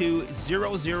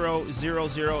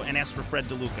 480-892-0000, and ask for Fred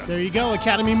DeLuca. There you go,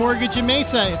 Academy Mortgage in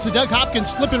Mesa. It's the Doug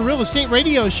Hopkins Flippin' Real Estate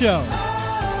Radio Show.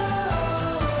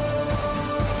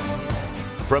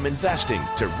 From investing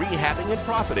to rehabbing and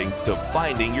profiting to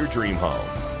finding your dream home.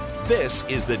 This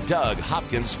is the Doug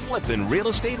Hopkins Flippin' Real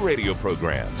Estate Radio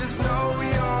Program. Just know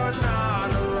you're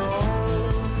not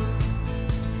alone,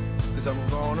 'cause I'm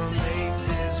gonna make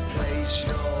this place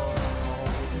your home.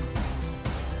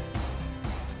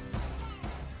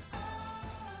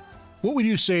 What would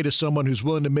you say to someone who's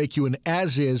willing to make you an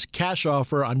as-is cash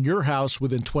offer on your house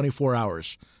within 24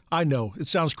 hours? I know, it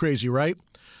sounds crazy, right?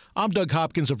 I'm Doug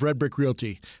Hopkins of Red Brick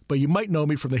Realty, but you might know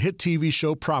me from the hit TV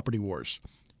show Property Wars.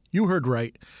 You heard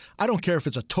right. I don't care if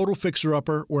it's a total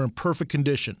fixer-upper or in perfect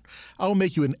condition. I will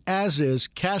make you an as-is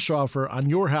cash offer on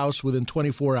your house within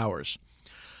 24 hours.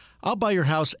 I'll buy your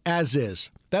house as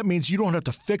is. That means you don't have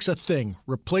to fix a thing,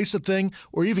 replace a thing,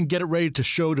 or even get it ready to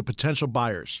show to potential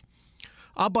buyers.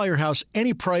 I'll buy your house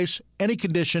any price, any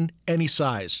condition, any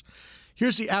size.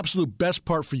 Here's the absolute best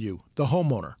part for you, the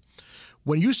homeowner.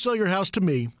 When you sell your house to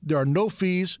me, there are no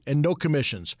fees and no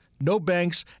commissions, no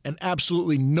banks, and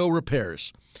absolutely no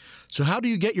repairs. So how do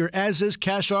you get your as-is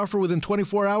cash offer within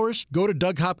 24 hours? Go to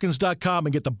DougHopkins.com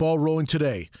and get the ball rolling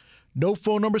today. No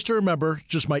phone numbers to remember,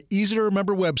 just my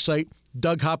easy-to-remember website,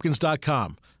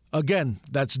 DougHopkins.com. Again,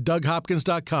 that's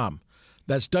DougHopkins.com.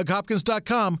 That's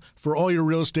DougHopkins.com for all your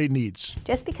real estate needs.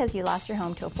 Just because you lost your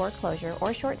home to a foreclosure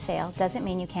or short sale doesn't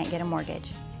mean you can't get a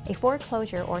mortgage. A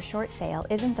foreclosure or short sale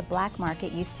isn't the black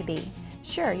market used to be.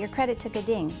 Sure, your credit took a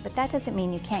ding, but that doesn't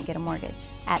mean you can't get a mortgage.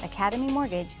 At Academy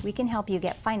Mortgage, we can help you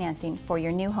get financing for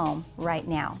your new home right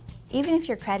now. Even if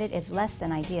your credit is less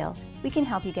than ideal, we can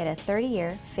help you get a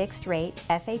 30-year fixed-rate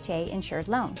FHA insured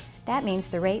loan. That means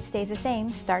the rate stays the same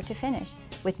start to finish,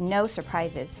 with no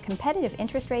surprises, competitive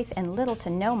interest rates, and little to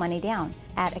no money down.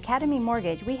 At Academy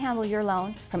Mortgage, we handle your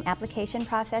loan from application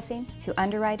processing to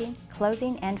underwriting,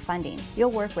 closing, and funding.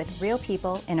 You'll work with real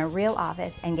people in a real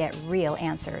office and get real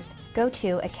answers. Go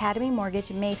to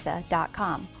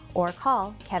academymortgagemesa.com or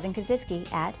call Kevin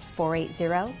Kaziski at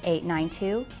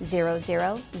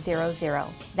 480-892-0000.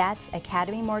 That's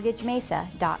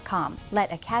academymortgagemesa.com.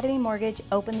 Let Academy Mortgage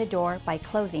open the door by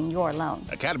closing your loan.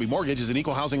 Academy Mortgage is an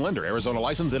equal housing lender. Arizona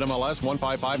license NMLS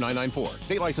 155994.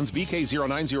 State license BK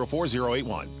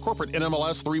 0904081. Corporate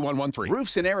NMLS 3113.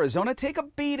 Roofs in Arizona take a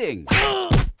beating.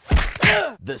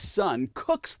 The sun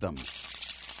cooks them.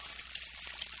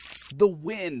 The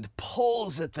wind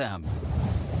pulls at them.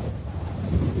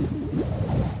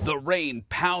 The rain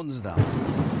pounds them.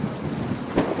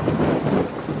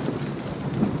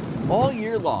 All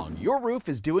year long, your roof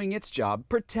is doing its job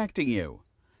protecting you.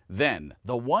 Then,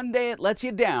 the one day it lets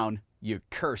you down, you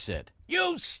curse it.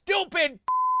 You stupid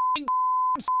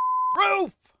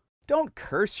Roof! Don't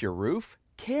curse your roof.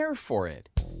 Care for it.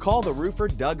 Call the roofer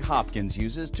Doug Hopkins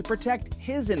uses to protect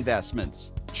his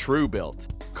investments. TrueBuilt.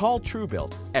 Call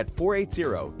TrueBuilt at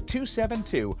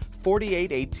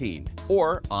 480-272-4818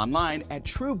 or online at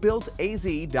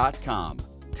truebuiltaz.com.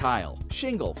 Tile,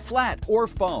 shingle, flat, or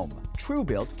foam.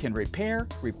 TrueBuilt can repair,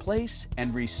 replace,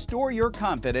 and restore your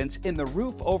confidence in the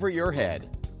roof over your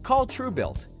head. Call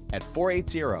TrueBuilt at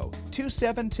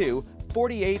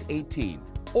 480-272-4818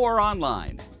 or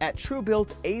online at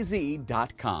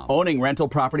truebuiltaz.com. Owning rental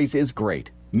properties is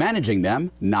great. Managing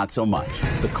them, not so much.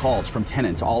 The calls from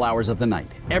tenants all hours of the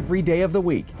night, every day of the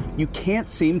week. You can't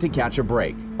seem to catch a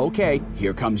break. Okay,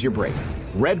 here comes your break.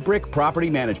 Red Brick Property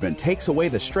Management takes away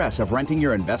the stress of renting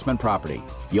your investment property.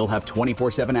 You'll have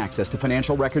 24/7 access to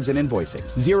financial records and invoicing,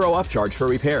 zero upcharge for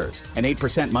repairs, an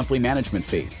 8% monthly management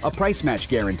fee, a price match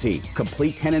guarantee,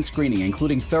 complete tenant screening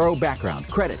including thorough background,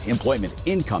 credit, employment,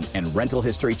 income, and rental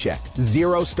history check,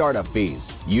 zero startup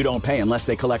fees. You don't pay unless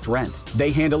they collect rent.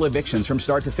 They handle evictions from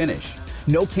start to finish.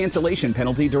 No cancellation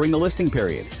penalty during the listing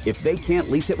period. If they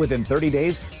can't lease it within 30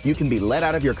 days, you can be let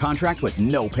out of your contract with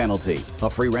no penalty. A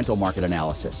free rental market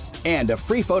analysis. And a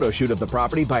free photo shoot of the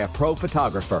property by a pro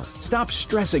photographer. Stop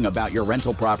stressing about your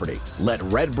rental property. Let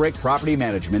Red Brick Property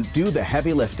Management do the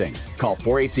heavy lifting. Call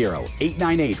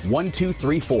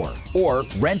 480-898-1234 or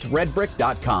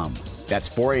rentredbrick.com. That's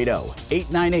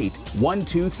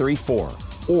 480-898-1234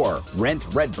 or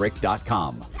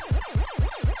rentredbrick.com.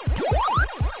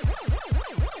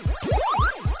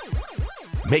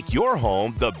 Make your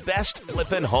home the best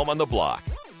flippin' home on the block.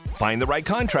 Find the right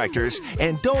contractors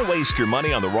and don't waste your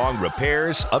money on the wrong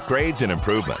repairs, upgrades, and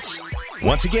improvements.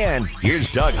 Once again, here's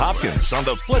Doug Hopkins on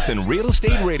the Flippin' Real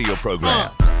Estate Radio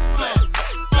program.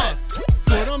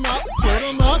 Put 'em up, put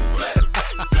 'em up.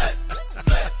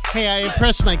 Hey, I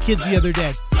impressed my kids the other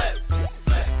day.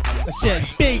 I said,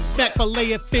 Big Mac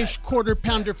filet of fish, quarter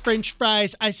pounder French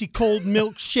fries, icy cold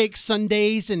milkshake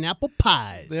sundaes, and apple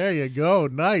pies. There you go.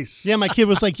 Nice. Yeah, my kid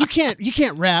was like, you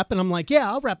can't rap. And I'm like, yeah,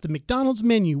 I'll rap the McDonald's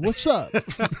menu. What's up?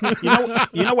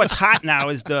 You know what's hot now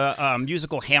is the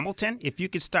musical Hamilton. If you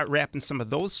could start rapping some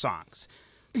of those songs.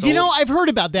 So, I've heard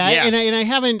about that, yeah. and I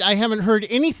haven't heard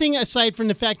anything aside from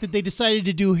the fact that they decided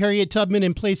to do Harriet Tubman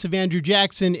in place of Andrew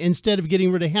Jackson instead of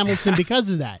getting rid of Hamilton because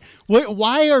of that.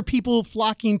 Why are people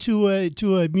flocking to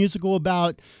a musical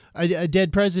about a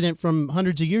dead president from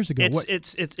hundreds of years ago?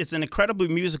 It's an incredibly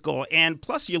musical, and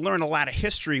plus you learn a lot of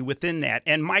history within that.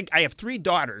 And I have 3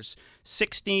 daughters,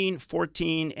 16,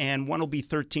 14, and one will be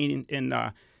 13 in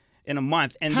a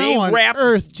month, and How on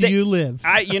earth do you live?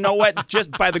 You know what? Just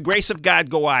by the grace of God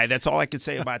go I. That's all I can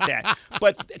say about that.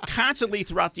 But constantly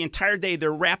throughout the entire day,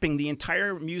 they're rapping the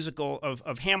entire musical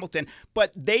of Hamilton.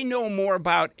 But they know more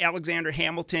about Alexander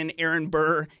Hamilton, Aaron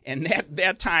Burr, and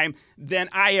that time than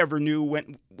I ever knew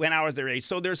when I was their age.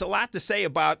 So there's a lot to say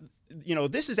about.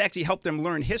 This has actually helped them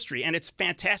learn history, and it's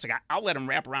fantastic. I'll let them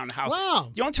rap around the house.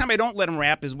 Wow. The only time I don't let them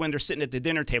rap is when they're sitting at the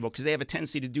dinner table because they have a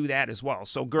tendency to do that as well.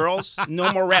 So girls,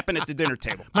 no more rapping at the dinner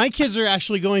table. My kids are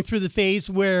actually going through the phase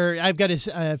where I've got a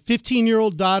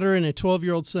 15-year-old daughter and a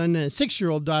 12-year-old son and a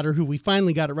 6-year-old daughter who we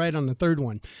finally got it right on the third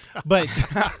one. But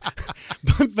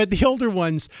but the older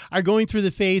ones are going through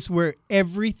the phase where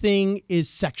everything is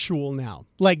sexual now.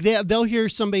 Like they'll hear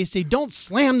somebody say, "Don't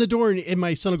slam the door," and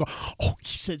my son will go, "Oh,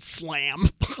 he said slam."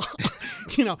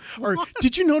 Or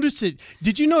did you notice it?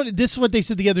 Did you notice this is what they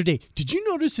said the other day? Did you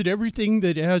notice that everything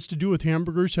that has to do with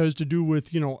hamburgers has to do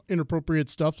with, inappropriate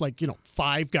stuff like,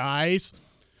 Five Guys,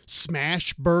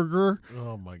 Smash Burger?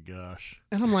 Oh my gosh.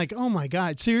 And I'm like, oh my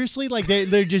God, seriously? Like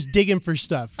they're just digging for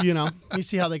stuff, You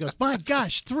see how that goes. My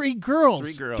gosh, 3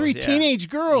 girls. 3 yeah. teenage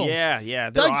girls. Yeah.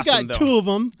 Doug's awesome, got 2 of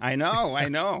them. I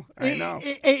know.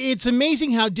 It's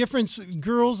amazing how different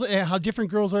girls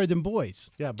are than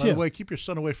boys. Yeah, by the way, keep your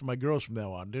son away from my girls from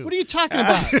now on, dude. What are you talking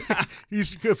about?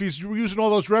 If he's using all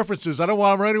those references, I don't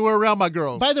want him anywhere around my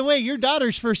girls. By the way, your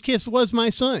daughter's first kiss was my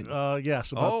son.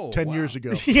 Yes, about 10 years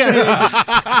ago.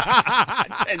 Yeah.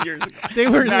 10 years ago. They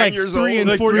were 9 like years 3 old.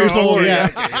 and 4 years old. Yeah.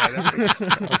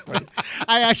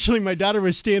 My daughter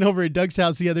was staying over at Doug's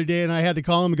house the other day, and I had to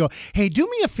call him and go, "Hey, do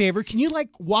me a favor. Can you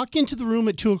walk into the room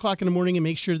at 2:00 in the morning and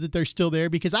make sure that they're still there?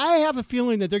 Because I have a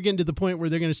feeling that they're getting to the point where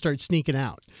they're going to start sneaking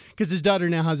out because his daughter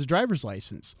now has a driver's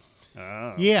license."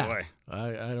 Oh, yeah. Boy.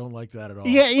 I don't like that at all.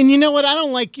 Yeah, and you know what? I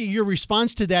don't like your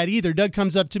response to that either. Doug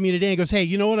comes up to me today and goes, "Hey,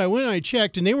 you know what? I went and I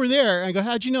checked, and they were there." I go,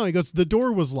 "How'd you know?" He goes, "The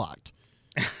door was locked."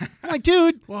 I'm like,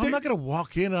 dude. Well, I'm not going to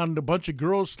walk in on a bunch of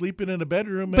girls sleeping in a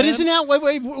bedroom, man. But isn't that what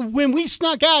when we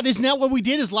snuck out? Isn't that what we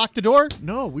did? Is lock the door?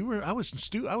 No, I was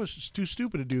too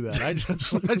stupid to do that. I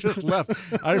just left.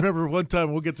 I remember one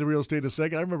time. We'll get to real estate in a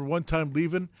second. I remember one time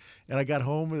leaving, and I got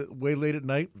home way late at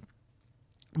night.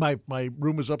 My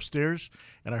room was upstairs,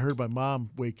 and I heard my mom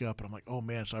wake up, and I'm like, oh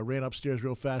man! So I ran upstairs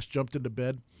real fast, jumped into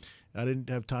bed. I didn't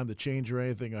have time to change or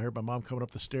anything. I heard my mom coming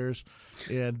up the stairs,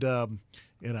 and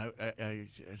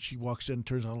she walks in,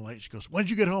 turns on the light. She goes, "When did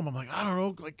you get home?" I'm like, "I don't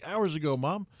know, like hours ago,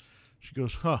 Mom." She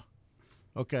goes, "Huh,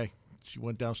 okay." She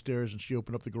went downstairs and she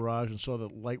opened up the garage and saw the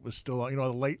light was still on. You know,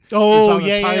 the light is on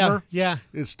the timer. Yeah.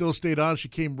 It still stayed on. She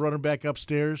came running back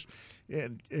upstairs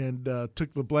and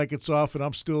took the blankets off, and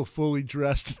I'm still fully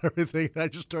dressed and everything. And I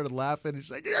just started laughing. She's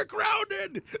like, "You're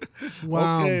grounded."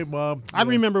 Wow. Okay, Mom. I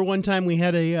remember one time we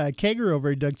had a kegger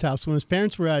over at Doug's house when his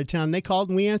parents were out of town. They called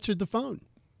and we answered the phone.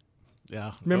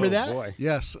 Yeah. Remember that? Boy.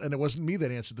 Yes, and it wasn't me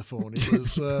that answered the phone.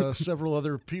 It was several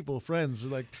other people, friends.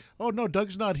 Like, "Oh, no,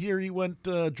 Doug's not here. He went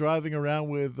driving around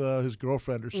with his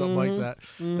girlfriend or something like that."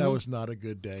 That was not a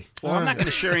good day. Well, I'm not going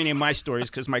to share any of my stories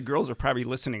because my girls are probably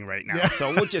listening right now.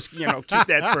 So we'll just keep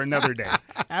that for another day.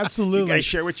 Absolutely. You guys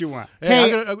share what you want.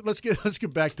 Hey, let's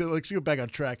get back on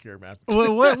track here, man.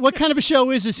 Well, what kind of a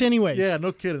show is this, anyways? Yeah,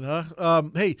 no kidding, huh?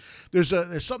 Hey, there's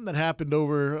something that happened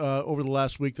over the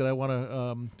last week that I want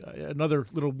to another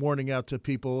little warning out to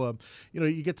people.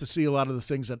 You get to see a lot of the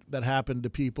things that happen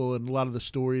to people and a lot of the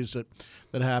stories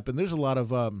that happen. There's a lot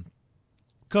of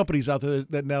companies out there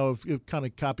that now have kind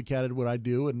of copycatted what I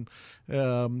do and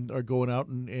are going out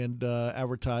and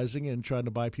advertising and trying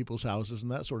to buy people's houses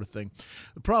and that sort of thing.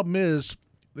 The problem is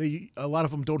a lot of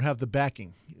them don't have the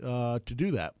backing to do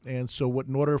that. And so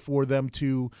in order for them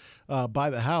to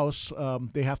buy the house,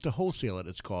 they have to wholesale it,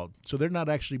 it's called. So they're not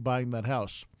actually buying that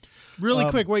house. Really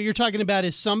quick, what you're talking about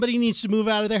is somebody needs to move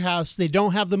out of their house. They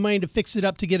don't have the money to fix it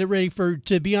up to get it ready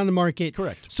to be on the market.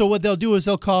 Correct. So what they'll do is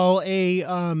they'll call a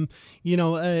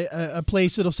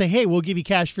place that'll say, "Hey, we'll give you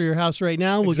cash for your house right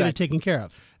now. We'll get it taken care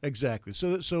of." Exactly.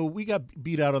 So we got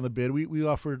beat out on the bid. We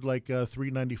offered like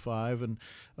 $395, and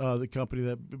the company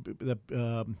that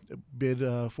bid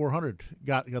 $400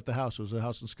 got the house. It was a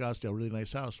house in Scottsdale, really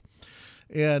nice house.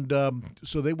 And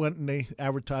so they went and they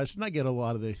advertised, and I get a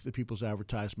lot of the people's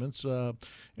advertisements.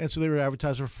 And so they were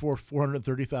advertising for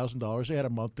 $430,000. They had a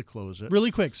month to close it.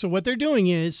 Really quick. So what they're doing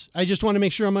is, I just want to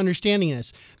make sure I'm understanding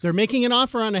this. They're making an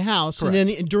offer on a house, Correct. and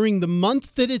then during the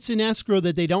month that it's in escrow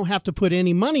that they don't have to put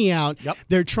any money out, Yep.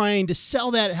 they're trying to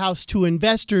sell that house to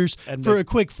investors And for make- a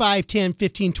quick $5, $10,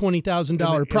 $15,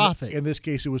 $20,000 profit. In this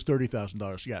case, it was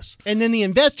 $30,000. Yes. And then the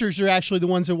investors are actually the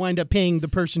ones that wind up paying the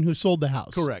person who sold the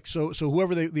house. Correct. So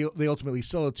whoever they ultimately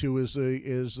sell it to is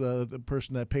the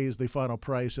person that pays the final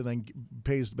price and then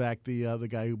pays back the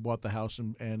guy who bought the house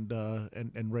and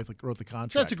wrote the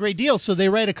contract. So that's a great deal. So they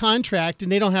write a contract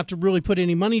and they don't have to really put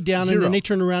any money down, Zero. and then they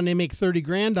turn around and they make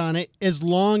 $30,000 on it as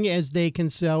long as they can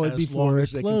sell it before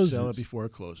it they closes. can sell it before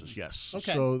it closes. Yes.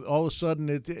 Okay. So all of a sudden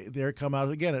they come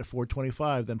out again at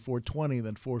 $425, then $420,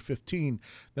 then $415,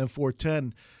 then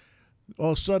 $410.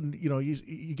 All of a sudden,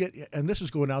 you get, and this is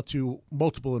going out to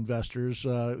multiple investors.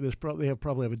 They probably have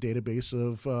a database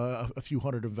of a few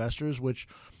hundred investors, which,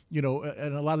 and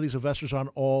a lot of these investors are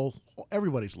on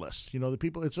everybody's list. The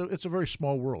people. It's a very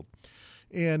small world.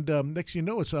 And next thing you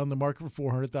know, it's on the market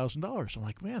for $400,000. I'm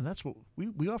like, man, that's what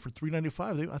we offered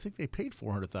 $395. I think they paid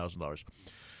 $400,000.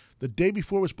 The day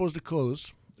before it was supposed to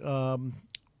close, the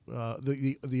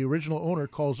original owner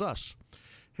calls us.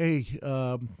 Hey.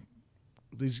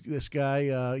 This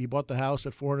guy, he bought the house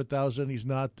at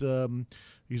 $400,000.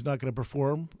 He's not going to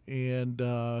perform, and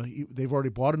they've already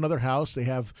bought another house.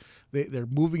 They're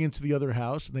moving into the other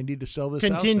house, and they need to sell this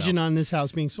Contingent house on this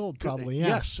house being sold, probably. Yeah.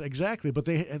 Yes, exactly. But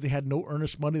they had no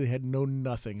earnest money. They had no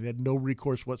nothing. They had no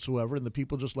recourse whatsoever, and the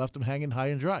people just left them hanging high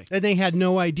and dry. And they had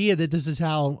no idea that this is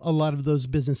how a lot of those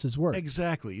businesses work.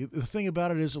 Exactly. The thing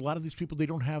about it is, a lot of these people, they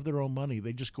don't have their own money.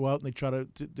 They just go out and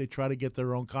they try to get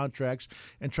their own contracts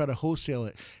and try to wholesale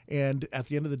it. And at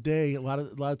the end of the day, a lot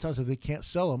of times, if they can't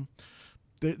sell them,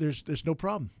 there's no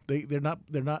problem. They're not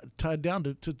tied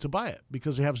down to buy it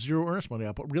because they have zero earnest money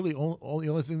out. But really, the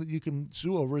only thing that you can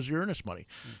sue over is your earnest money.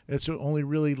 It's the only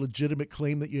really legitimate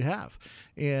claim that you have.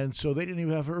 And so they didn't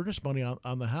even have earnest money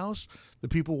on the house. The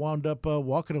people wound up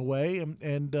walking away,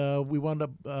 and we wound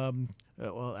up.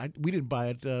 We didn't buy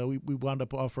it. We wound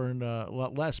up offering a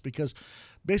lot less because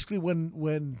basically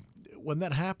when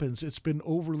that happens, it's been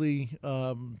overly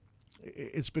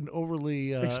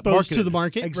exposed marketed. to the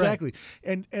market. Exactly.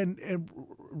 Right. And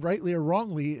rightly or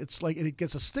wrongly, it's like it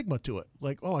gets a stigma to it.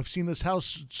 Like, oh, I've seen this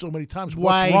house so many times.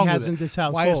 Why What's wrong hasn't with it? this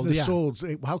house Why sold? hasn't this Yeah. sold?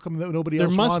 How come nobody else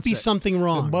There wants must be it? something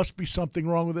wrong. There must be something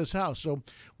wrong with this house. So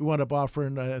we wound up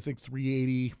offering, I think,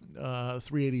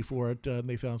 $380 for it, and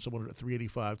they found someone at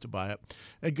 $385 to buy it.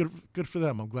 And good for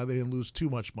them. I'm glad they didn't lose too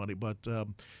much money, but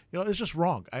it's just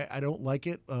wrong. I don't like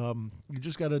it. You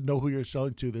just got to know who you're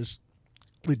selling to. There's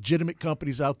legitimate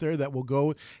companies out there that will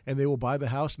go and they will buy the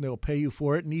house and they will pay you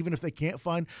for it. And even if they can't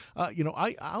find,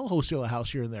 I'll wholesale a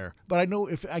house here and there. But I know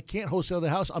if I can't wholesale the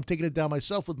house, I'm taking it down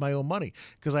myself with my own money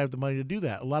because I have the money to do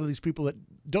that. A lot of these people that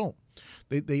don't.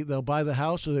 They'll buy the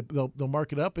house or they'll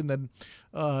mark it up and then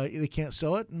they can't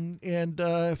sell it and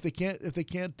if they can't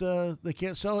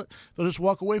sell it, they'll just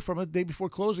walk away from it the day before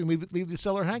closing, leave the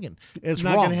seller hanging. It's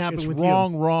not wrong. Gonna happen it's with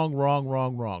wrong, you.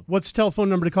 wrong. What's the telephone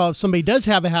number to call if somebody does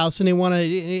have a house and they want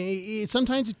to?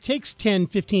 Sometimes it takes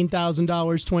 $10,000, $15,000,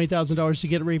 $20,000 to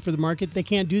get it ready for the market. They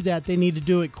can't do that. They need to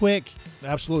do it quick.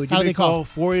 Absolutely. How Give do me they a call,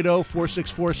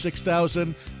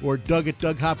 480-464-6000 or Doug at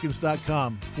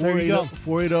DougHopkins.com. There you go.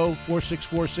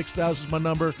 480-464-6000 is my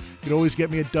number. You can always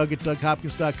get me at Doug at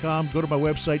DougHopkins.com. Go to my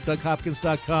website,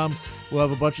 DougHopkins.com. We'll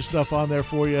have a bunch of stuff on there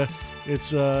for you.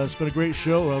 It's been a great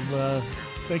show.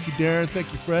 Thank you, Darren.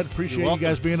 Thank you, Fred. Appreciate you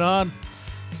guys being on.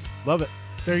 Love it.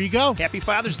 There you go. Happy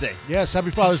Father's Day. Yes,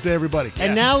 happy Father's Day, everybody.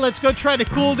 And now let's go try to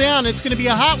cool down. It's going to be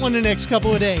a hot one the next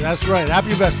couple of days. That's right. Happy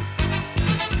investing.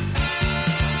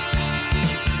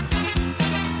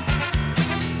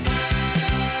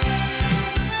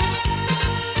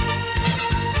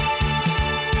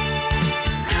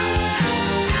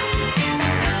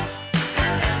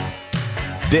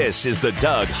 This is the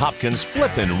Doug Hopkins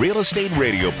Flippin' Real Estate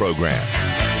Radio Program.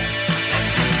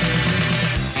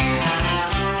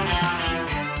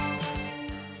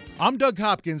 I'm Doug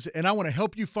Hopkins, and I want to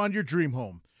help you find your dream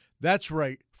home. That's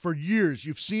right. For years,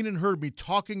 you've seen and heard me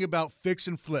talking about fix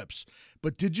and flips.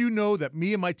 But did you know that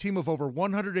me and my team of over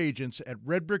 100 agents at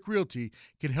Red Brick Realty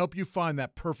can help you find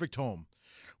that perfect home?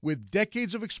 With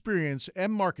decades of experience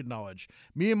and market knowledge,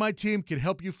 me and my team can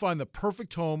help you find the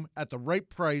perfect home at the right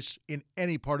price in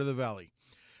any part of the valley.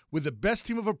 With the best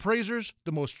team of appraisers,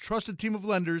 the most trusted team of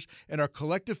lenders, and our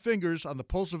collective fingers on the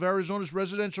pulse of Arizona's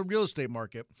residential real estate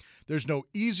market, there's no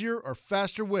easier or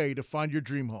faster way to find your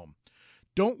dream home.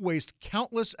 Don't waste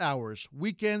countless hours,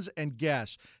 weekends, and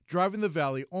gas driving the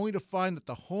valley only to find that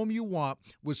the home you want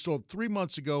was sold 3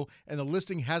 months ago and the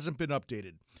listing hasn't been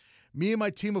updated. Me and my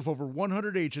team of over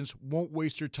 100 agents won't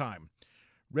waste your time.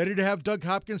 Ready to have Doug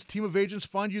Hopkins' team of agents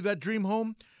find you that dream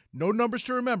home? No numbers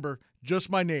to remember,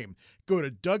 just my name. Go to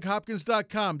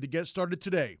DougHopkins.com to get started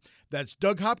today. That's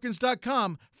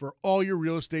DougHopkins.com for all your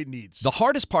real estate needs. The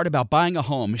hardest part about buying a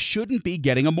home shouldn't be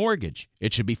getting a mortgage.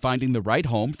 It should be finding the right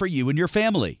home for you and your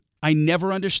family. I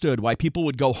never understood why people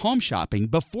would go home shopping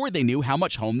before they knew how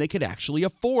much home they could actually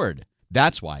afford.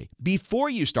 That's why, before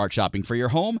you start shopping for your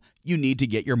home, you need to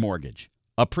get your mortgage.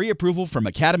 A pre-approval from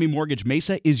Academy Mortgage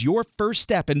Mesa is your first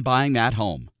step in buying that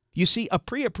home. You see, a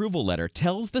pre-approval letter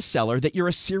tells the seller that you're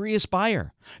a serious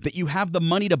buyer, that you have the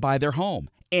money to buy their home,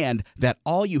 and that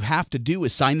all you have to do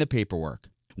is sign the paperwork.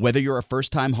 Whether you're a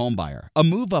first-time home buyer, a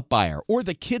move-up buyer, or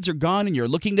the kids are gone and you're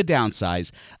looking to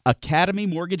downsize, Academy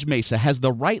Mortgage Mesa has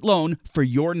the right loan for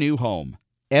your new home.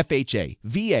 FHA,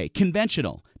 VA,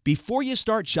 conventional. Before you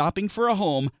start shopping for a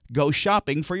home, go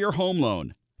shopping for your home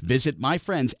loan. Visit my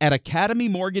friends at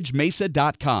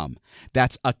academymortgagemesa.com.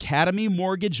 That's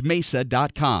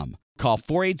academymortgagemesa.com. Call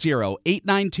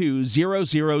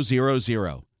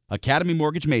 480-892-0000. Academy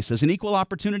Mortgage Mesa is an equal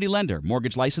opportunity lender.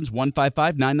 Mortgage license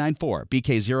 155994,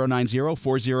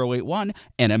 BK0904081,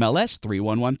 NMLS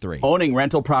 3113. Owning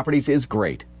rental properties is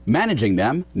great. Managing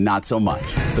them, not so much.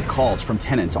 The calls from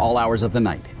tenants all hours of the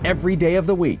night, every day of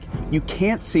the week. You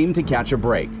can't seem to catch a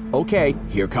break. Okay,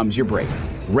 here comes your break.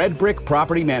 Red Brick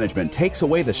Property Management takes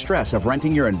away the stress of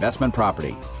renting your investment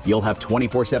property. You'll have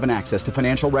 24/7 access to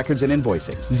financial records and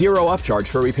invoicing, 0 upcharge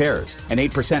for repairs, an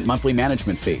 8% monthly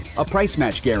management fee, a price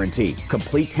match guarantee,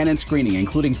 complete tenant screening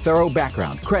including thorough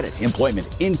background, credit, employment,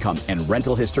 income, and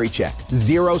rental history check,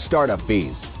 0 startup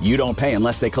fees. You don't pay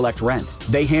unless they collect rent.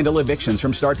 They handle evictions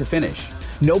from start to finish.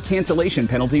 No cancellation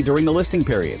penalty during the listing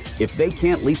period. If they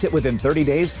can't lease it within 30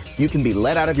 days, you can be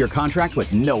let out of your contract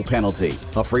with no penalty.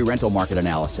 A free rental market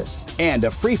analysis. And a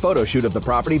free photo shoot of the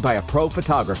property by a pro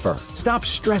photographer. Stop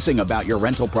stressing about your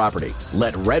rental property.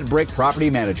 Let Red Brick Property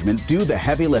Management do the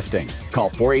heavy lifting. Call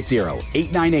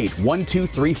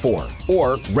 480-898-1234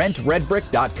 or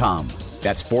rentredbrick.com.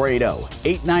 That's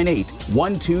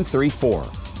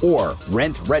 480-898-1234 or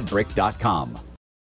rentredbrick.com.